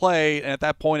after the play, and at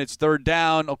that point it's 3rd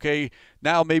down. Okay,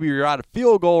 now maybe you're out of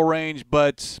field goal range,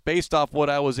 but based off what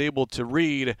I was able to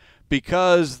read,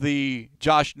 because the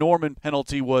Josh Norman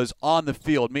penalty was on the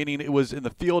field, meaning it was in the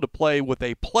field of play with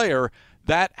a player,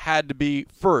 that had to be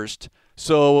first.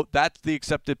 So that's the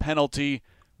accepted penalty,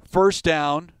 1st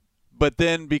down, but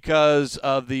then because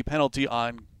of the penalty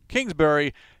on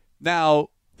Kingsbury, now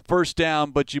 1st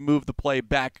down, but you move the play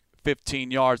back 15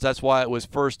 yards. That's why it was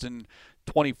 1st and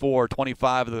 24,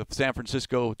 25 of the San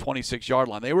Francisco 26-yard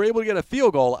line. They were able to get a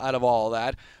field goal out of all of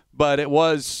that, but it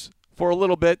was for a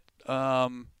little bit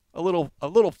a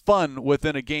little fun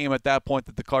within a game at that point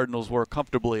that the Cardinals were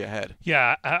comfortably ahead.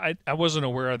 Yeah, I wasn't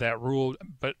aware of that rule,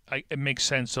 but it makes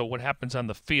sense. So what happens on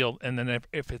the field, and then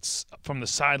if it's from the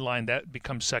sideline, that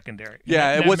becomes secondary.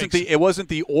 Yeah, it wasn't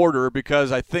the order,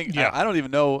 because I think I don't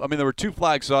even know. I mean, there were 2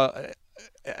 flags.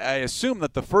 I assume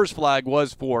that the first flag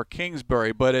was for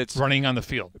Kingsbury, but it's running on the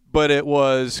field. But it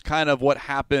was kind of what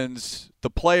happens. The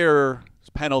player's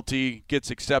penalty gets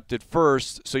accepted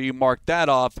first, so you mark that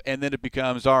off, and then it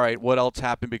becomes, all right, what else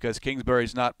happened because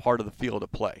Kingsbury's not part of the field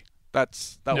of play. That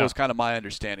was kind of my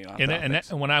understanding on it.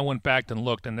 And when I went back and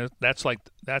looked, and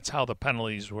that's how the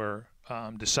penalties were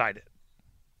decided.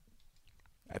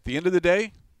 At the end of the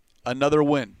day, another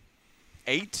win.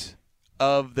 8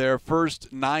 of their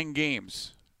first 9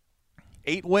 games.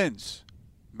 8 wins,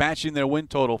 matching their win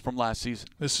total from last season.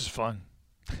 This is fun.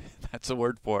 That's a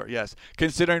word for it, yes.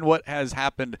 Considering what has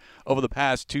happened over the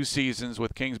past 2 seasons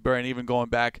with Kingsbury and even going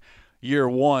back year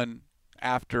 1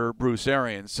 after Bruce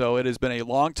Arians. So it has been a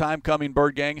long time coming,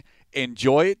 Bird Gang.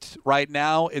 Enjoy it. Right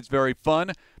now, it's very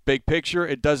fun. Big picture,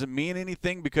 it doesn't mean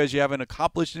anything because you haven't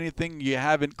accomplished anything, you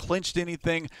haven't clinched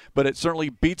anything, but it certainly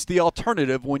beats the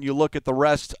alternative when you look at the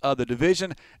rest of the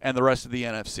division and the rest of the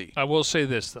NFC. I will say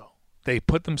this, though. They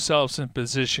put themselves in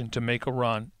position to make a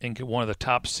run and get one of the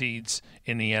top seeds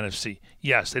in the NFC.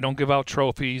 Yes, they don't give out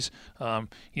trophies. You're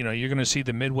going to see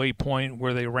the midway point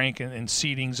where they rank in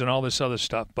seedings and all this other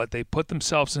stuff, but they put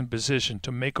themselves in position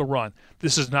to make a run.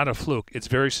 This is not a fluke. It's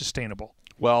very sustainable.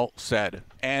 Well said.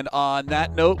 And on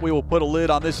that note, we will put a lid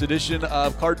on this edition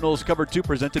of Cardinals Cover 2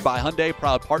 presented by Hyundai,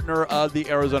 proud partner of the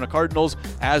Arizona Cardinals.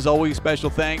 As always, special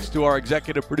thanks to our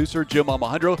executive producer, Jim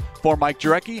Almohandro. For Mike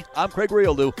Jurecki, I'm Craig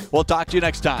Riolu. We'll talk to you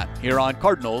next time here on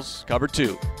Cardinals Cover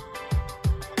 2.